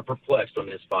of perplexed on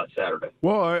this spot Saturday.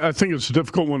 Well, I think it's a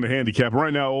difficult one to handicap.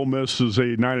 Right now, Ole Miss is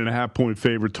a 9.5-point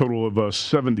favorite, total of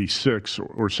 76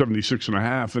 or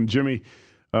 76.5. And, Jimmy,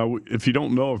 if you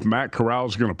don't know if Matt Corral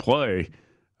is going to play,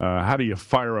 how do you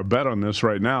fire a bet on this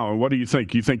right now? And what do you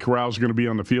think? Do you think Corral's going to be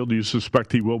on the field? Do you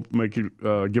suspect he will give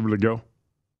it a go?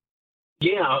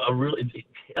 Yeah, I really.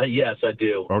 Yes, I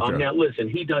do. Okay. Now, listen,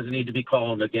 he doesn't need to be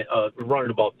calling again, running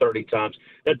the ball 30 times.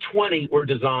 Now, 20 were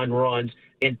design runs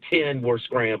and 10 were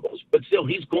scrambles. But still,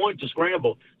 he's going to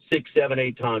scramble 6, 7,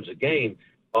 8 times a game.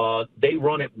 They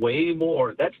run it way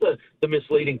more. That's the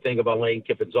misleading thing about Lane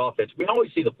Kiffin's offense. We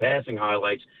always see the passing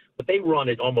highlights, but they run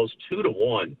it almost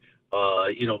 2-to-1,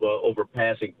 over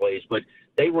passing plays. But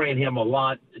they ran him a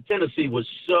lot. Tennessee was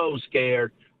so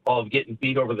scared of getting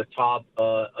beat over the top,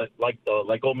 like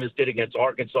Ole Miss did against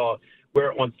Arkansas,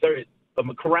 where on third,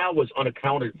 Corral was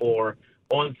unaccounted for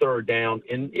on third down,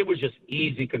 and it was just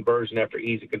easy conversion after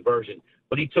easy conversion.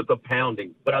 But he took a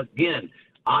pounding. But again,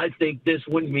 I think this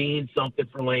would mean something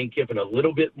for Lane Kiffin a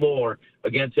little bit more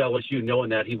against LSU,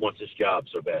 knowing that he wants his job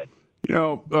so bad.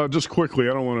 Just quickly,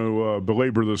 I don't want to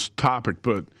belabor this topic,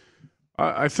 but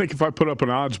I think if I put up an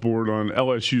odds board on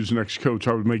LSU's next coach,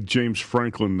 I would make James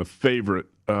Franklin the favorite.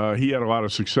 He had a lot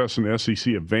of success in the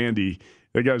SEC at Vandy.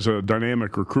 That guy's a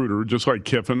dynamic recruiter, just like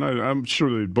Kiffin. I'm sure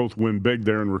they'd both win big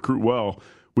there and recruit well.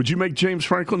 Would you make James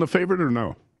Franklin the favorite or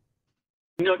no?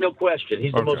 No question.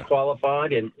 He's the most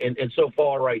qualified, and so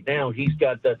far right now, he's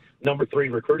got the number 3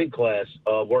 recruiting class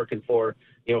working for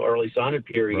early signing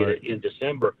period in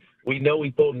December. We know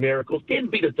he pulled miracles.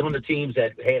 Didn't beat a ton of teams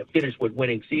that have finished with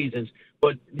winning seasons,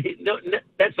 but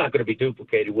that's not going to be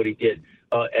duplicated what he did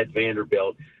at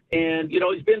Vanderbilt. And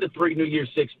he's been to 3 New Year's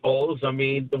Six bowls. I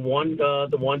mean, the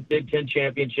one Big Ten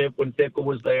championship when Fickell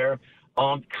was there.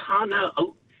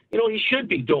 He should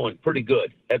be doing pretty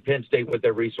good at Penn State with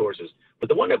their resources. But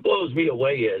the one that blows me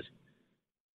away is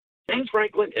James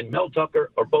Franklin and Mel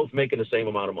Tucker are both making the same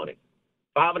amount of money,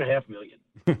 $5.5 million.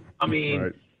 I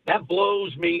mean, that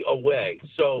blows me away.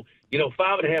 So,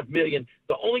 $5.5 million.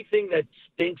 The only thing that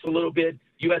stinks a little bit,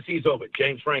 USC's open,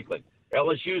 James Franklin.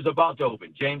 LSU's about to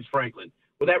open, James Franklin.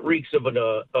 Well, that reeks of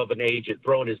an agent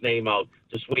throwing his name out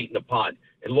to sweeten the pot.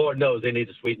 And Lord knows they need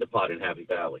to sweeten the pot in Happy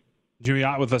Valley. Jimmy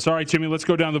Ott with us. All right, Jimmy, let's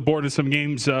go down the board to some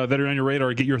games that are on your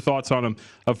radar. Get your thoughts on them.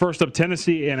 First up,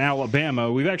 Tennessee and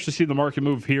Alabama. We've actually seen the market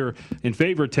move here in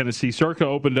favor of Tennessee. Circa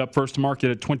opened up first market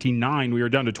at 29. We are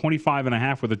down to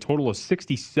 25.5 with a total of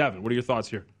 67. What are your thoughts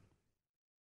here?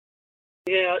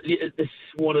 Yeah, it's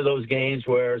one of those games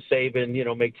where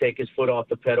Saban, may take his foot off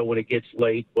the pedal when it gets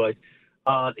late. But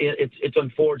It's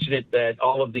unfortunate that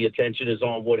all of the attention is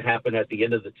on what happened at the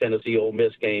end of the Tennessee Ole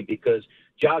Miss game, because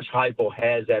Josh Heupel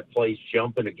has that place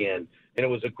jumping again, and it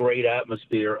was a great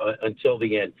atmosphere until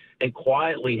the end, and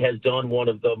quietly has done one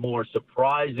of the more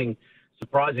surprising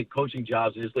coaching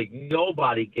jobs in this league.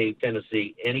 Nobody gave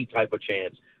Tennessee any type of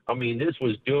chance. I mean, this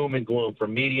was doom and gloom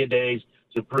from media days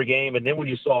to pregame, and then when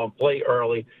you saw them play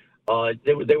early,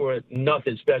 they were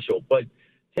nothing special. But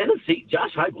Tennessee,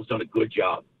 Josh Heupel's done a good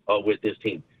job with this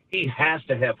team. He has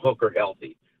to have Hooker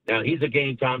healthy. Now, he's a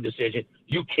game-time decision.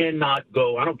 You cannot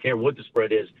go, I don't care what the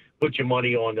spread is, put your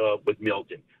money on with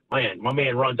Milton. My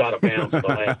man runs out of bounds on the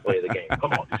last play of the game.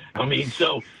 Come on. I mean,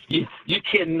 so you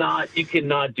cannot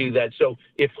do that. So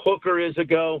if Hooker is a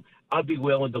go, I'd be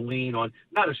willing to lean on,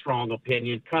 not a strong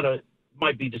opinion, kind of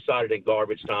might be decided in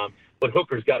garbage time, but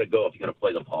Hooker's got to go if you're going to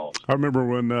play the Vols. I remember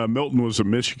when Milton was at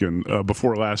Michigan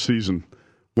before last season,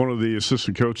 one of the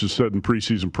assistant coaches said in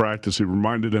preseason practice he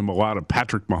reminded him a lot of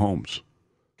Patrick Mahomes.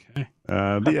 Okay.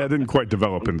 Yeah, didn't quite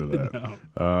develop into that.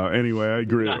 No. Anyway, I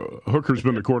agree. Hooker's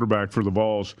been the quarterback for the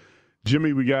Vols.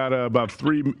 Jimmy, we got about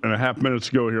 3.5 minutes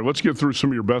to go here. Let's get through some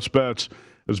of your best bets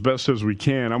as best as we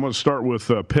can. I'm going to start with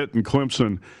Pitt and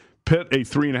Clemson. Pitt, a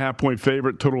 3.5-point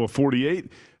favorite, total of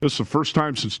 48. This is the first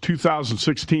time since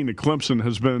 2016 that Clemson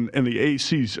has been in the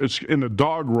ACC, in the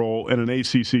dog role in an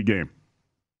ACC game.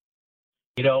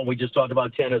 You know, we just talked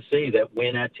about Tennessee, that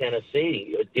win at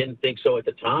Tennessee. I didn't think so at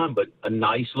the time, but a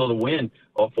nice little win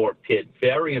for Pitt.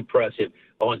 Very impressive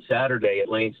on Saturday at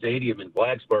Lane Stadium in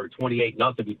Blacksburg,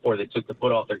 28-0 before they took the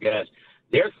foot off their gas.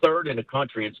 They're third in the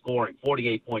country in scoring,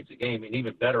 48 points a game, and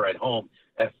even better at home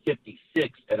at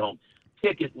 56 at home.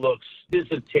 Pickett looks, this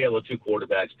is a tale of two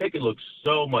quarterbacks. Pickett looks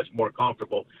so much more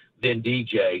comfortable than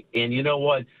DJ. And you know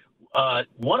what?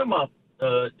 One of my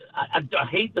I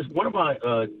hate this. One of my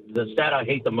the stat I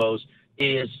hate the most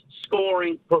is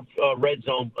scoring red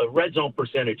zone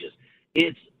percentages.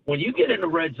 It's when you get in the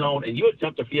red zone and you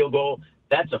attempt a field goal,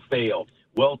 that's a fail.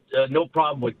 Well, no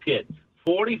problem with Pitt.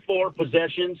 44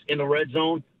 possessions in the red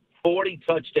zone, 40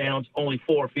 touchdowns, only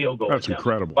 4 field goals. That's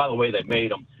incredible. By the way, they made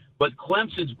them. But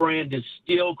Clemson's brand is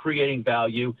still creating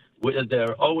value with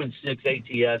their 0-6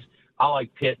 ATS. I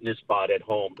like Pitt in this spot at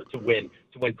home to win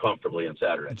comfortably on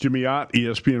Saturday. Jimmy Ott,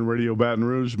 ESPN Radio Baton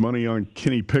Rouge, money on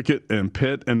Kenny Pickett and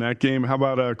Pitt in that game. How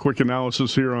about a quick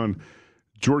analysis here on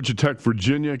Georgia Tech,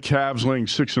 Virginia, Cavs laying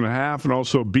 6.5, and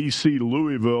also BC,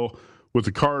 Louisville with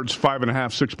the Cards 5.5,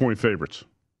 6-point favorites.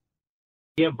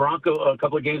 Yeah, Bronco, a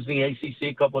couple of games in the ACC,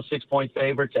 a couple of 6-point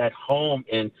favorites at home,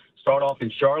 and start off in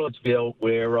Charlottesville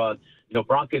where,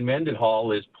 Bronco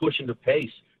Mendenhall is pushing the pace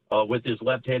with his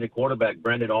left-handed quarterback,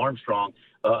 Brendan Armstrong,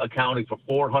 accounting for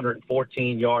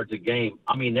 414 yards a game.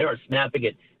 I mean, they are snapping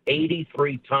it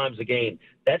 83 times a game.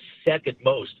 That's second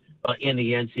most in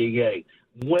the NCAA.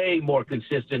 Way more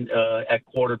consistent at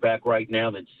quarterback right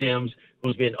now than Sims,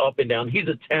 who's been up and down. He's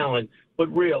a talent, but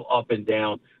real up and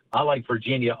down. I like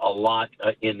Virginia a lot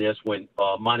in this one,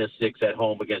 -6 at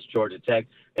home against Georgia Tech.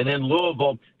 And then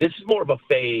Louisville, this is more of a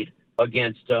fade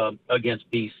against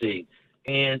BC.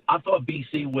 And I thought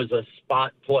BC was a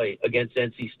spot play against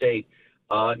NC State.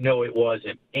 No, it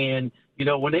wasn't. And,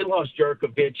 when they lost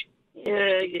Jerkovich,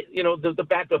 the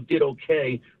backup did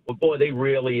okay. But, boy, they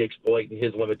really exploiting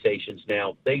his limitations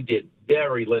now. They did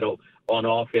very little on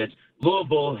offense.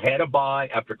 Louisville had a bye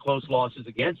after close losses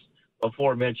against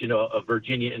aforementioned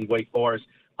Virginia and Wake Forest.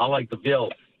 I like the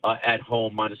Ville at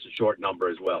home minus a short number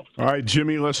as well. All right,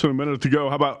 Jimmy, less than a minute to go.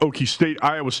 How about Okie State,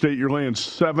 Iowa State? You're laying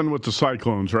 7 with the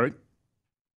Cyclones, right?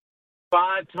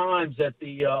 5 times that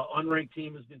the unranked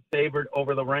team has been favored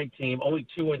over the ranked team. Only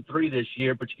 2 and 3 this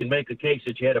year, but you can make a case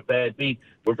that you had a bad beat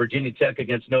with Virginia Tech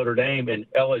against Notre Dame and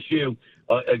LSU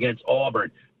against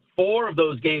Auburn. 4 of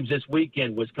those games this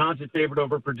weekend: Wisconsin favored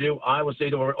over Purdue, Iowa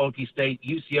State over Okie State,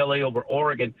 UCLA over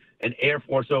Oregon, and Air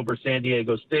Force over San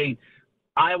Diego State.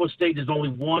 Iowa State is only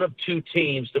one of 2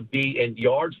 teams to be in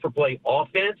yards per play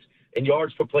offense and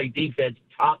yards per play defense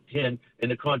top 10 in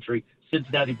the country.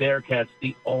 Cincinnati Bearcats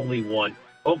the only one.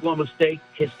 Oklahoma State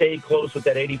has stayed close with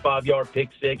that 85-yard pick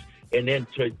six, and then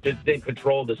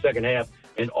controlled the second half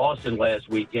in Austin last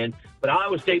weekend. But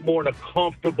Iowa State more in a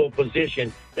comfortable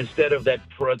position instead of that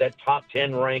top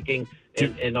 10 ranking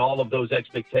and all of those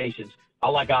expectations. I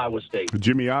like Iowa State.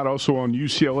 Jimmy Ott also on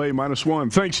UCLA -1.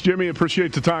 Thanks, Jimmy.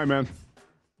 Appreciate the time, man.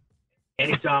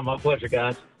 Anytime. My pleasure,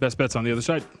 guys. Best bets on the other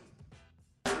side.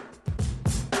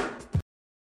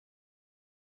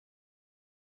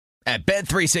 At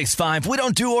Bet365, we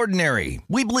don't do ordinary.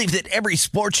 We believe that every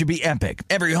sport should be epic.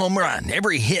 Every home run,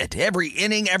 every hit, every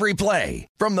inning, every play.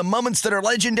 From the moments that are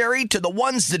legendary to the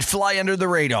ones that fly under the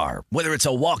radar. Whether it's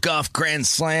a walk-off grand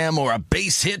slam or a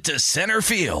base hit to center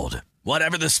field.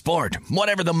 Whatever the sport,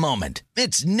 whatever the moment.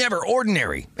 It's never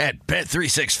ordinary at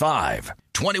Bet365.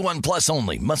 21 plus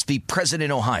only. Must be present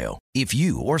in Ohio. If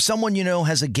you or someone you know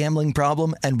has a gambling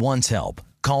problem and wants help,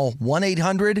 call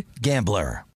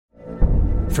 1-800-GAMBLER.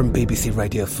 From BBC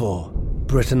Radio 4,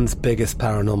 Britain's biggest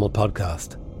paranormal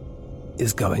podcast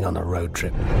is going on a road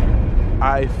trip.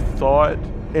 I thought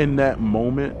in that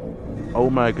moment, oh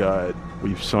my God,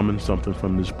 we've summoned something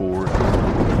from this board.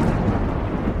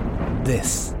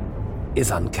 This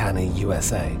is Uncanny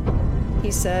USA.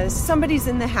 He says, somebody's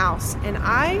in the house, and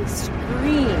I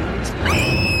screamed.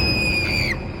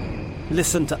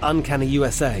 Listen to Uncanny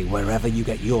USA wherever you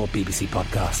get your BBC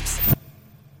podcasts,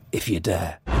 if you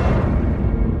dare.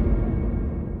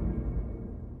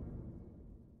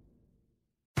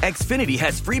 Xfinity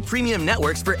has free premium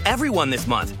networks for everyone this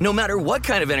month, no matter what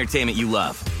kind of entertainment you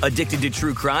love. Addicted to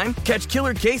true crime? Catch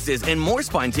killer cases and more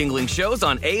spine-tingling shows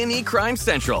on A&E Crime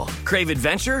Central. Crave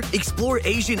adventure? Explore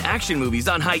Asian action movies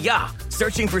on Hi-YAH.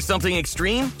 Searching for something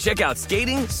extreme? Check out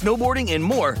skating, snowboarding, and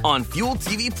more on Fuel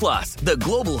TV Plus, the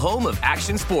global home of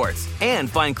action sports. And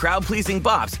find crowd-pleasing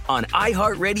bops on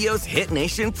iHeartRadio's Hit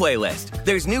Nation playlist.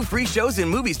 There's new free shows and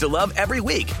movies to love every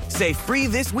week. Say free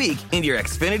this week in your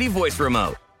Xfinity voice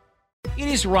remote. It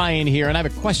is Ryan here, and I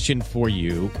have a question for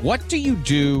you. What do you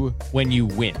do when you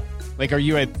win? Like, are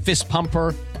you a fist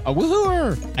pumper, a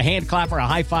woohooer, a hand clapper, a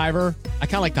high fiver? I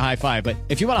kind of like the high five, but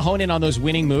if you want to hone in on those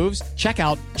winning moves, check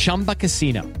out Chumba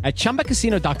Casino. At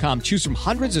ChumbaCasino.com, choose from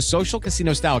hundreds of social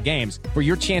casino-style games for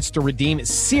your chance to redeem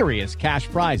serious cash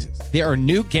prizes. There are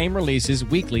new game releases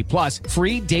weekly, plus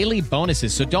free daily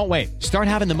bonuses. So don't wait. Start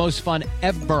having the most fun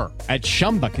ever at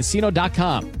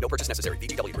ChumbaCasino.com. No purchase necessary.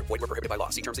 VGW. Void where prohibited by law.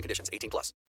 See terms and conditions. 18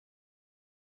 plus.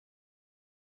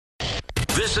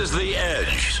 This is The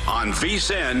Edge on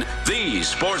VSiN, the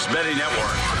Sports Betting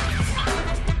Network.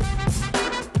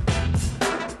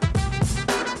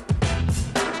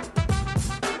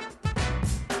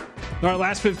 All right,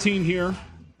 last 15 here.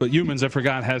 But Humans, I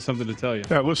forgot, has something to tell you.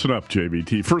 Yeah, listen up,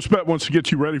 JVT. First Bet wants to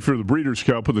get you ready for the Breeders'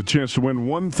 Cup with a chance to win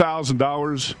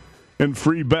 $1,000 in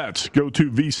free bets. Go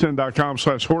to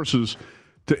vsin.com/horses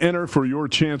to enter for your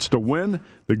chance to win.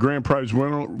 The grand prize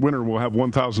winner will have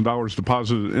 $1,000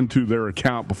 deposited into their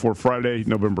account before Friday,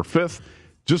 November 5th.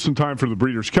 Just in time for the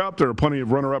Breeders' Cup. There are plenty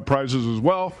of runner-up prizes as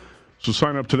well. So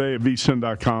sign up today at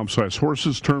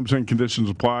vsin.com/horses. Terms and conditions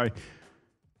apply.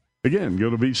 Again, go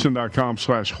to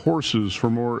vsin.com/horses for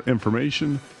more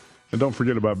information. And don't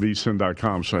forget about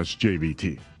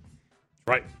vsin.com/JVT.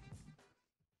 Right.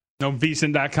 No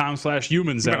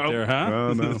vsin.com/humans out there, huh?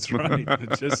 No. That's right.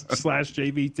 It's just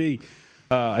 /JVT.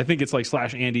 I think it's like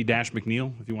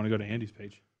 /Andy-McNeil if you want to go to Andy's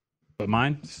page. But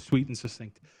mine, sweet and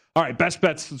succinct. All right, best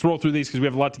bets. Let's roll through these because we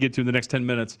have a lot to get to in the next 10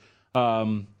 minutes.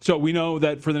 So we know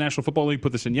that for the National Football League,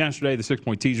 put this in yesterday, the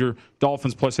 6-point teaser.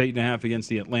 Dolphins plus 8.5 against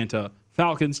the Atlanta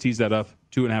Falcons. Tease that up.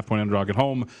 2.5-point underdog at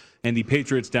home. And the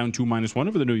Patriots down 2-1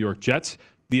 over the New York Jets.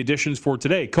 The additions for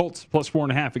today, Colts plus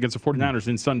 4.5 against the 49ers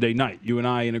in Sunday night. You and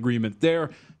I in agreement there.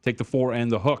 Take the 4 and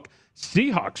the hook.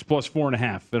 Seahawks plus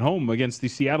 4.5 at home against the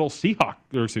Seattle Seahawks.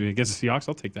 Or excuse me, against the Seahawks,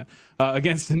 I'll take that.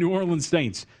 Against the New Orleans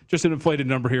Saints. Just an inflated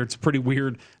number here. It's pretty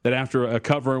weird that after a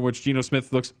cover in which Geno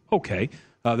Smith looks okay,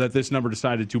 that this number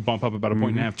decided to bump up about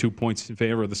 1.5, 2 points in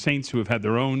favor of the Saints, who have had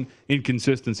their own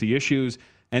inconsistency issues.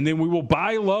 And then we will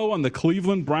buy low on the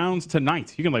Cleveland Browns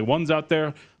tonight. You can lay ones out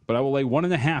there, but I will lay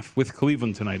 1.5 with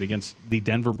Cleveland tonight against the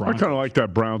Denver Broncos. I kind of like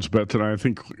that Browns bet tonight. I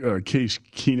think Case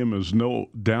Keenum is no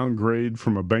downgrade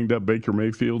from a banged-up Baker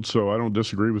Mayfield, so I don't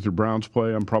disagree with your Browns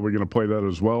play. I'm probably going to play that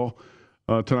as well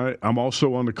tonight. I'm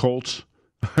also on the Colts.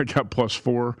 I got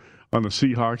 +4 on the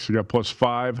Seahawks. I got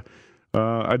 +5.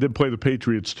 I did play the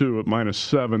Patriots, too, at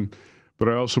 -7, but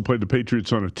I also played the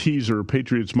Patriots on a teaser.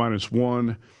 Patriots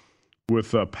 -1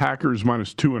 with Packers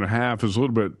 -2.5. It was a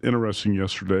little bit interesting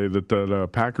yesterday that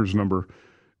Packers number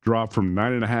dropped from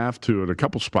 9.5 to, at a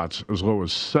couple spots, as low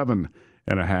as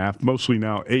 7.5, mostly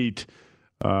now 8.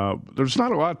 There's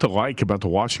not a lot to like about the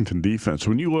Washington defense.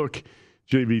 When you look,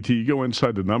 JVT, you go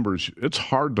inside the numbers, it's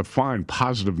hard to find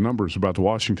positive numbers about the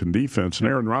Washington defense, and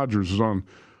Aaron Rodgers is on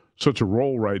such a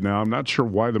roll right now. I'm not sure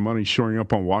why the money's showing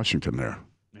up on Washington there.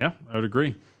 Yeah, I would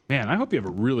agree. Man, I hope you have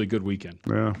a really good weekend.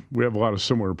 Yeah, we have a lot of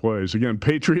similar plays. Again,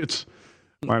 Patriots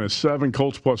 -7,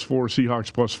 Colts +4, Seahawks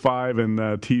 +5,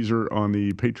 and teaser on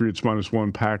the Patriots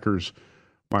 -1, Packers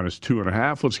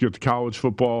 -2.5. Let's get to college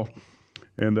football.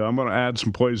 And I'm going to add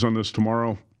some plays on this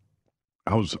tomorrow.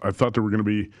 I thought there were going to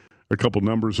be a couple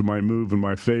numbers that might move in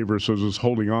my favor, so I was just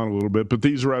holding on a little bit. But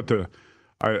these are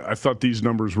I thought these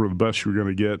numbers were the best you were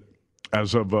going to get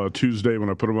as of Tuesday when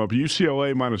I put them up.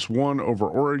 UCLA -1 over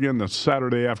Oregon. That's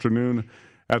Saturday afternoon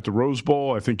at the Rose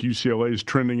Bowl. I think UCLA is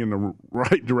trending in the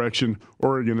right direction,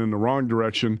 Oregon in the wrong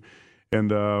direction. And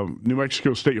New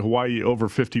Mexico State, Hawaii over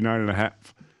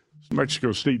 59.5. New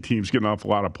Mexico State team's getting off a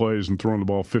lot of plays and throwing the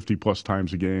ball 50-plus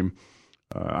times a game.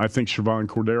 I think Siobhan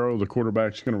Cordero, the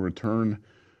quarterback, is going to return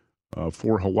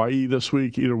for Hawaii this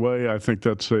week. Either way, I think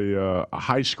that's a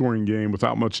high-scoring game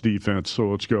without much defense. So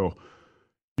let's go.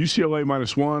 UCLA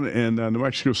 -1 and New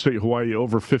Mexico State, Hawaii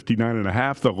over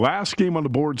 59.5. The last game on the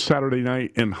board Saturday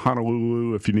night in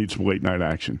Honolulu if you need some late-night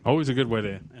action. Always a good way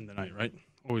to end the night, right?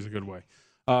 Always a good way.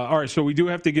 All right, so we do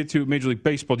have to get to Major League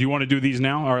Baseball. Do you want to do these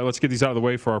now? All right, let's get these out of the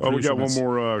way for our producer. We got one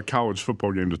more college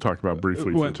football game to talk about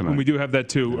briefly for tonight. And we do have that,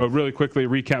 too. Really quickly, a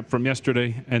recap from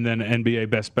yesterday and then NBA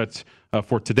best bets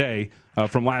for today.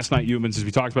 From last night, Humans, as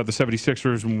we talked about the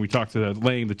 76ers when we talked to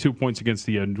laying the 2 points against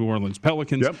the New Orleans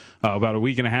Pelicans about a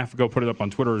week and a half ago, put it up on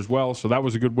Twitter as well. So that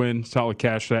was a good win, solid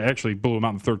cash. That actually blew them out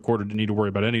in the third quarter. Didn't need to worry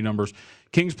about any numbers.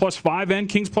 Kings +5 and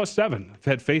Kings +7. I've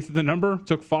had faith in the number.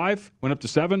 Took 5, went up to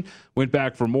 7, went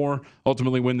back for more.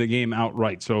 Ultimately win the game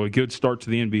outright. So a good start to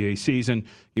the NBA season.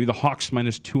 Give you the Hawks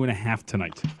 -2.5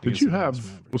 tonight. Did you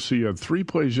have, let's see, you had 3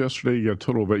 plays yesterday. You got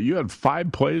total, but you had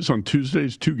 5 plays on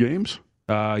Tuesday's 2 games?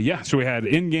 Yeah, so we had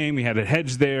in-game, we had a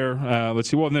hedge there. Let's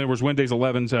see, well, then there was Wednesday's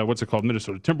 11s. What's it called?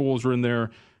 Minnesota Timberwolves were in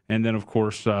there. And then, of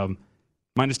course,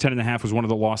 -10.5 was one of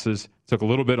the losses. Took a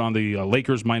little bit on the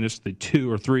Lakers minus the 2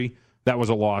 or 3. That was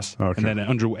a loss. Okay. And then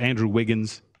Andrew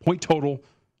Wiggins, point total.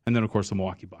 And then, of course, the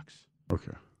Milwaukee Bucks.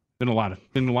 Okay. Been a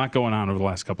lot going on over the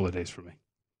last couple of days for me.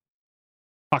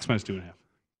 Hawks -2.5.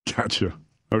 Gotcha.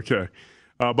 Okay.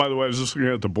 By the way, I was just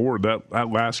looking at the board.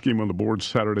 That last game on the board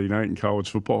Saturday night in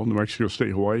college football, New Mexico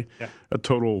State, Hawaii, that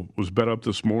total was bet up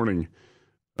this morning.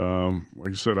 Like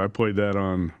I said, I played that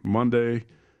on Monday,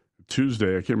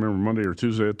 Tuesday. I can't remember Monday or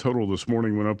Tuesday. That total this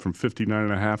morning went up from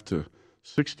 59.5 to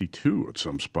 62 at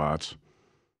some spots.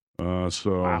 Wow.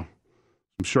 Some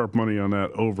sharp money on that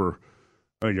over.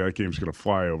 I think that game's going to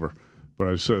fly over. But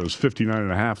I said it was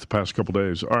 59.5 the past couple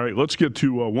days. All right, let's get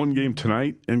to one game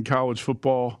tonight in college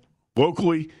football.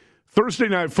 Locally, Thursday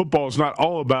night football is not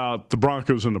all about the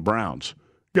Broncos and the Browns.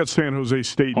 You got San Jose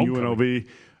State and UNLV.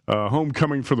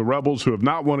 Homecoming for the Rebels, who have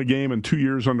not won a game in 2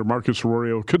 years under Marcus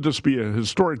Arroyo. Could this be a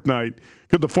historic night?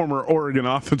 Could the former Oregon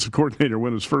offensive coordinator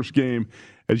win his first game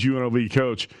as UNLV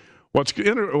coach? What's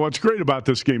great about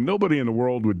this game, nobody in the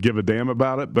world would give a damn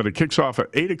about it, but it kicks off at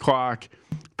 8 o'clock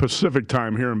Pacific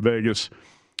time here in Vegas.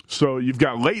 So you've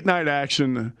got late night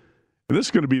action. And this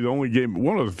is going to be the only game,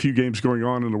 one of the few games going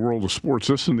on in the world of sports.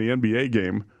 This is the NBA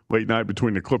game, late night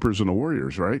between the Clippers and the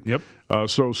Warriors, right? Yep.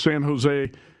 So San Jose,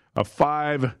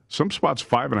 some spots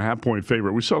 5.5 point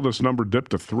favorite. We saw this number dip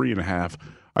to 3.5.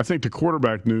 I think the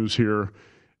quarterback news here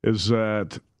is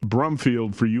that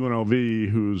Brumfield for UNLV,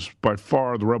 who's by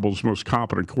far the Rebels' most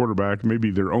competent quarterback,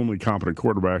 maybe their only competent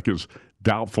quarterback, is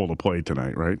doubtful to play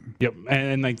tonight, right? Yep,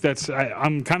 and like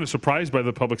I'm kind of surprised by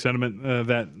the public sentiment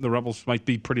that the Rebels might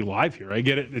be pretty live here. I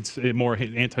get it; it's more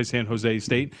anti-San Jose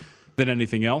State than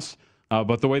anything else.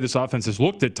 But the way this offense has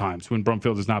looked at times when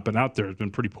Brumfield has not been out there has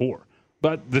been pretty poor.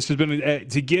 But this has been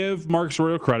to give Marcus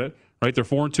Arroyo credit, right? They're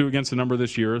 4-2 against the number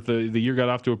this year. The year got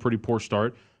off to a pretty poor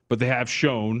start. But they have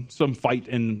shown some fight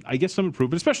and, I guess, some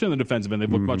improvement, especially on the defensive end.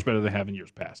 They've looked much better than they have in years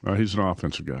past. He's an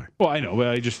offensive guy. Well, I know, but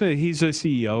I just say he's a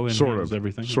CEO and handles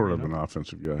everything. Sort of an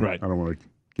offensive guy. Right. I don't want to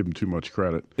give him too much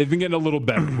credit. They've been getting a little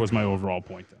better, was my overall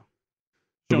point,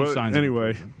 though.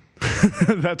 Anyway,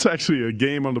 that's actually a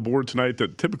game on the board tonight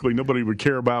that typically nobody would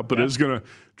care about, but is going to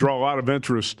draw a lot of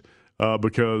interest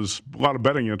because a lot of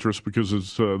betting interest because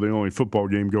it's the only football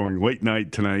game going late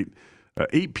night tonight.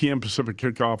 8 p.m. Pacific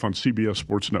kickoff on CBS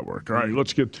Sports Network. All right,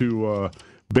 let's get to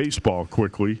baseball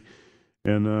quickly.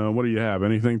 And what do you have?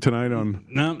 Anything tonight on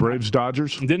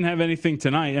Braves-Dodgers? Didn't have anything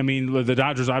tonight. I mean, the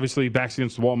Dodgers obviously backs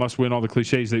against the wall, must win, all the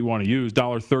cliches that you want to use.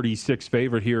 $1.36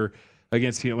 favorite here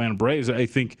against the Atlanta Braves. I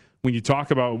think when you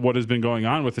talk about what has been going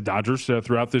on with the Dodgers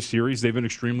throughout this series, they've been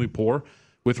extremely poor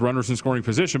with runners in scoring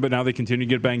position, but now they continue to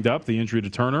get banged up. The injury to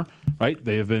Turner, right?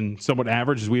 They have been somewhat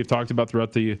average, as we have talked about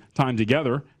throughout the time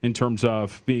together, in terms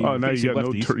of being now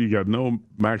lefties. You got no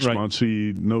Max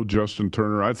Muncy, no Justin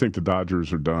Turner. I think the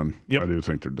Dodgers are done. Yep. I do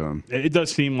think they're done. It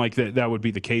does seem like that would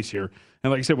be the case here. And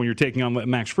like I said, when you're taking on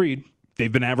Max Fried,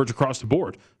 they've been average across the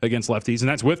board against lefties, and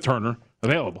that's with Turner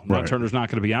available. Now, Turner's not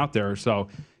going to be out there, so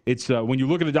it's when you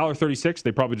look at $1.36,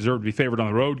 they probably deserve to be favored on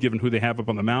the road, given who they have up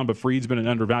on the mound. But Fried's been an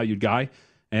undervalued guy.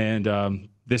 And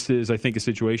this is, I think, a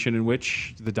situation in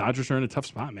which the Dodgers are in a tough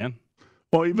spot, man.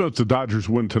 Well, even if the Dodgers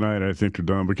win tonight, I think they're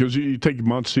done because you take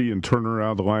Muncy and Turner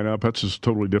out of the lineup. That's just a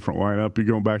totally different lineup. You're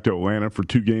going back to Atlanta for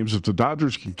 2 games. If the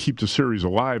Dodgers can keep the series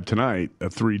alive tonight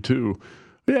at 3-2,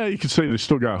 yeah, you could say they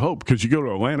still got hope because you go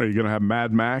to Atlanta, you're going to have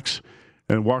Mad Max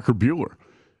and Walker Buehler.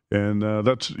 And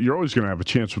you're always going to have a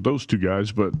chance with those 2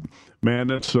 guys. But, man,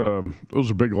 those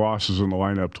are big losses in the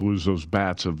lineup to lose those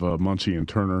bats of Muncy and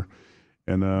Turner.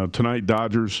 And tonight,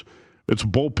 Dodgers, it's a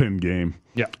bullpen game.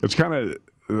 Yeah.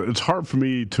 It's hard for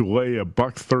me to lay a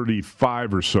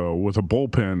 $135 or so with a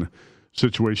bullpen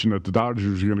situation that the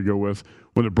Dodgers are going to go with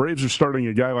when the Braves are starting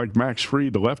a guy like Max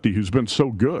Fried, the lefty, who's been so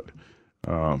good.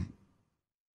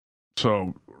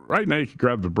 So right now you can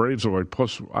grab the Braves at like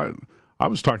plus. I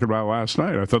was talking about it last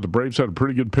night. I thought the Braves had a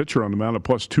pretty good pitcher on the mound at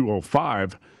plus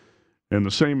 205, and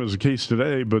the same is the case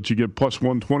today. But you get plus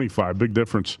 125, big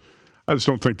difference. I just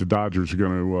don't think the Dodgers are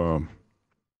going to.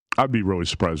 I'd be really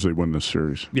surprised if they win this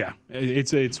series. Yeah,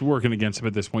 it's working against them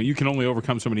at this point. You can only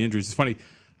overcome so many injuries. It's funny.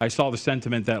 I saw the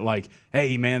sentiment that, like,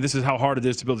 hey, man, this is how hard it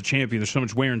is to build a champion. There's so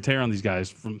much wear and tear on these guys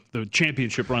from the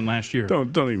championship run last year.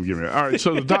 Don't even give me that. All right,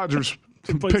 so the Dodgers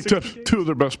picked up 2 of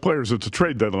their best players at the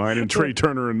trade deadline, and Trey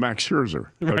Turner and Max Scherzer.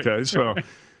 Okay, so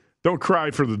don't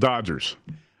cry for the Dodgers.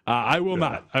 I will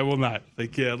not. I will not.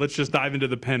 Like, let's just dive into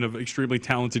the pen of extremely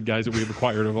talented guys that we have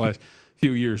acquired over the last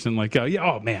few years, and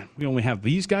oh man, we only have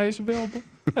these guys available.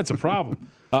 That's a problem.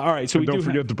 All right, so don't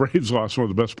forget the Braves lost one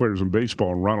of the best players in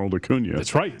baseball, Ronald Acuna.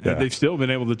 That's right. Yeah. They've still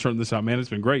been able to turn this out, man. It's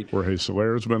been great. Jorge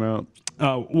Soler's been out.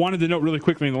 Wanted to note really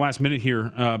quickly in the last minute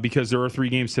here, because there are 3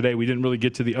 games today. We didn't really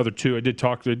get to the other 2.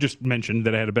 I just mentioned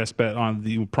that I had a best bet on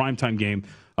the primetime game,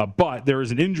 but there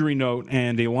is an injury note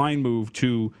and a line move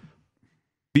to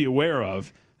be aware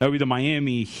of. That would be the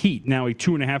Miami Heat, now a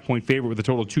 2.5-point favorite with a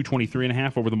total of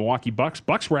 223.5 over the Milwaukee Bucks.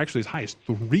 Bucks were actually as high as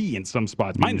 3 in some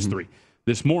spots, -3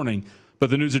 this morning.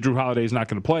 But the news that Drew Holiday is not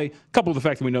going to play, coupled with the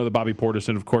fact that we know that Bobby Portis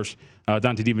and, of course,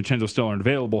 Dante DiVincenzo still aren't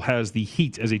available, has the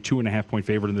Heat as a 2.5-point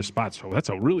favorite in this spot. So that's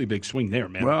a really big swing there,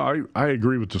 man. Well, I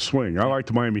agree with the swing. I like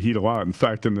the Miami Heat a lot. In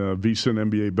fact, in the VSiN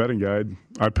NBA betting guide,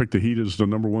 I picked the Heat as the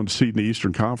number 1 seed in the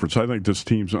Eastern Conference. I think this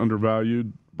team's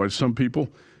undervalued by some people.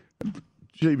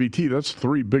 JVT, that's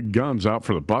 3 big guns out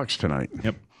for the Bucks tonight.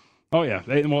 Yep. Oh, yeah.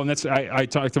 Well, and that's I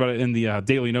talked about it in the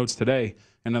Daily Notes today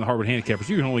and then the Harvard Handicappers.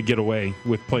 You can only get away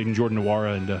with playing Jordan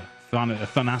Nwora and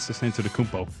Thanasis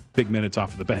Antetokounmpo big minutes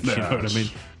off of the bench. Yes. You know what I mean?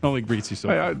 Only greets you so.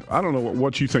 I don't know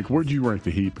what you think. Where'd you rank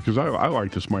the Heat? Because I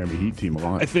like this Miami Heat team a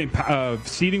lot. I think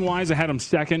seeding-wise, I had them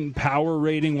second. Power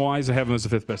rating-wise, I have them as the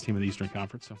 5th best team in the Eastern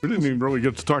Conference. So. We didn't even really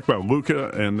get to talk about Luka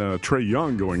and Trae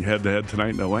Young going head-to-head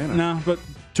tonight in Atlanta. No, but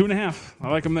 2.5. I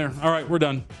like them there. All right, we're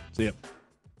done. See ya.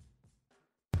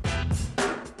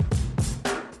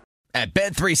 At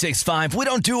Bet365, we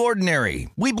don't do ordinary.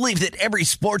 We believe that every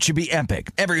sport should be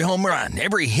epic. Every home run,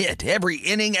 every hit, every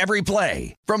inning, every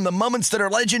play. From the moments that are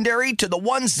legendary to the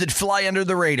ones that fly under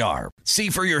the radar. See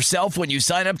for yourself when you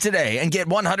sign up today and get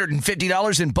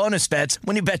 $150 in bonus bets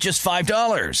when you bet just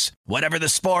 $5. Whatever the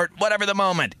sport, whatever the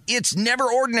moment, it's never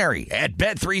ordinary at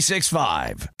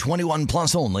Bet365. 21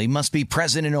 plus only. Must be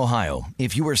present in Ohio.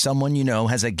 If you or someone you know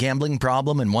has a gambling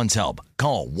problem and wants help,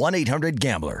 call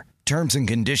 1-800-GAMBLER. Terms and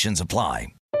conditions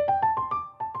apply.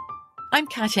 I'm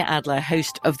Katya Adler,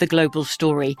 host of The Global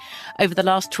Story. Over the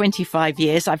last 25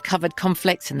 years, I've covered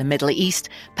conflicts in the Middle East,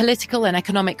 political and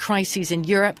economic crises in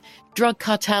Europe, drug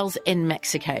cartels in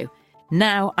Mexico.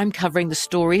 Now I'm covering the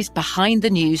stories behind the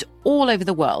news all over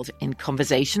the world in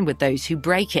conversation with those who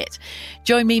break it.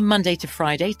 Join me Monday to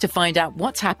Friday to find out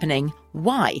what's happening,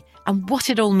 why, and what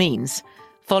it all means.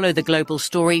 Follow The Global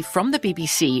Story from the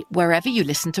BBC wherever you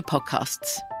listen to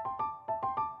podcasts.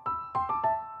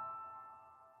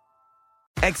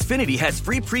 Xfinity has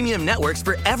free premium networks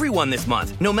for everyone this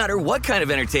month, no matter what kind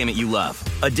of entertainment you love.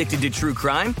 Addicted to true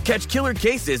crime? Catch killer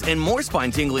cases and more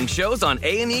spine-tingling shows on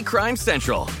A&E Crime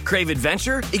Central. Crave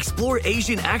adventure? Explore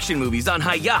Asian action movies on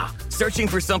Hi-YAH. Searching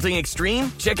for something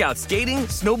extreme? Check out skating,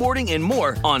 snowboarding, and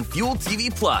more on Fuel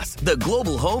TV Plus, the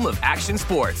global home of action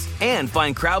sports. And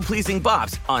find crowd-pleasing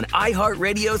bops on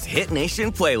iHeartRadio's Hit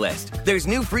Nation playlist. There's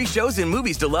new free shows and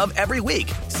movies to love every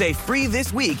week. Say free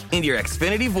this week in your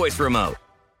Xfinity voice remote.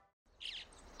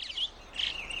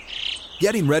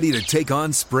 Getting ready to take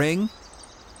on spring?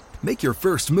 Make your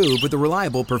first move with the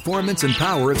reliable performance and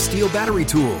power of Steel battery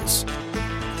tools.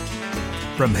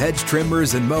 From hedge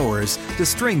trimmers and mowers to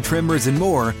string trimmers and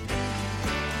more,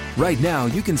 right now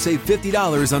you can save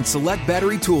 $50 on select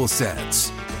battery tool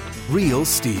sets. Real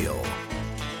Steel.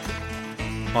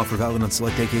 Offer valid on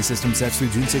select AK system sets through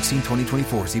June 16,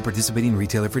 2024. See participating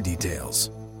retailer for details.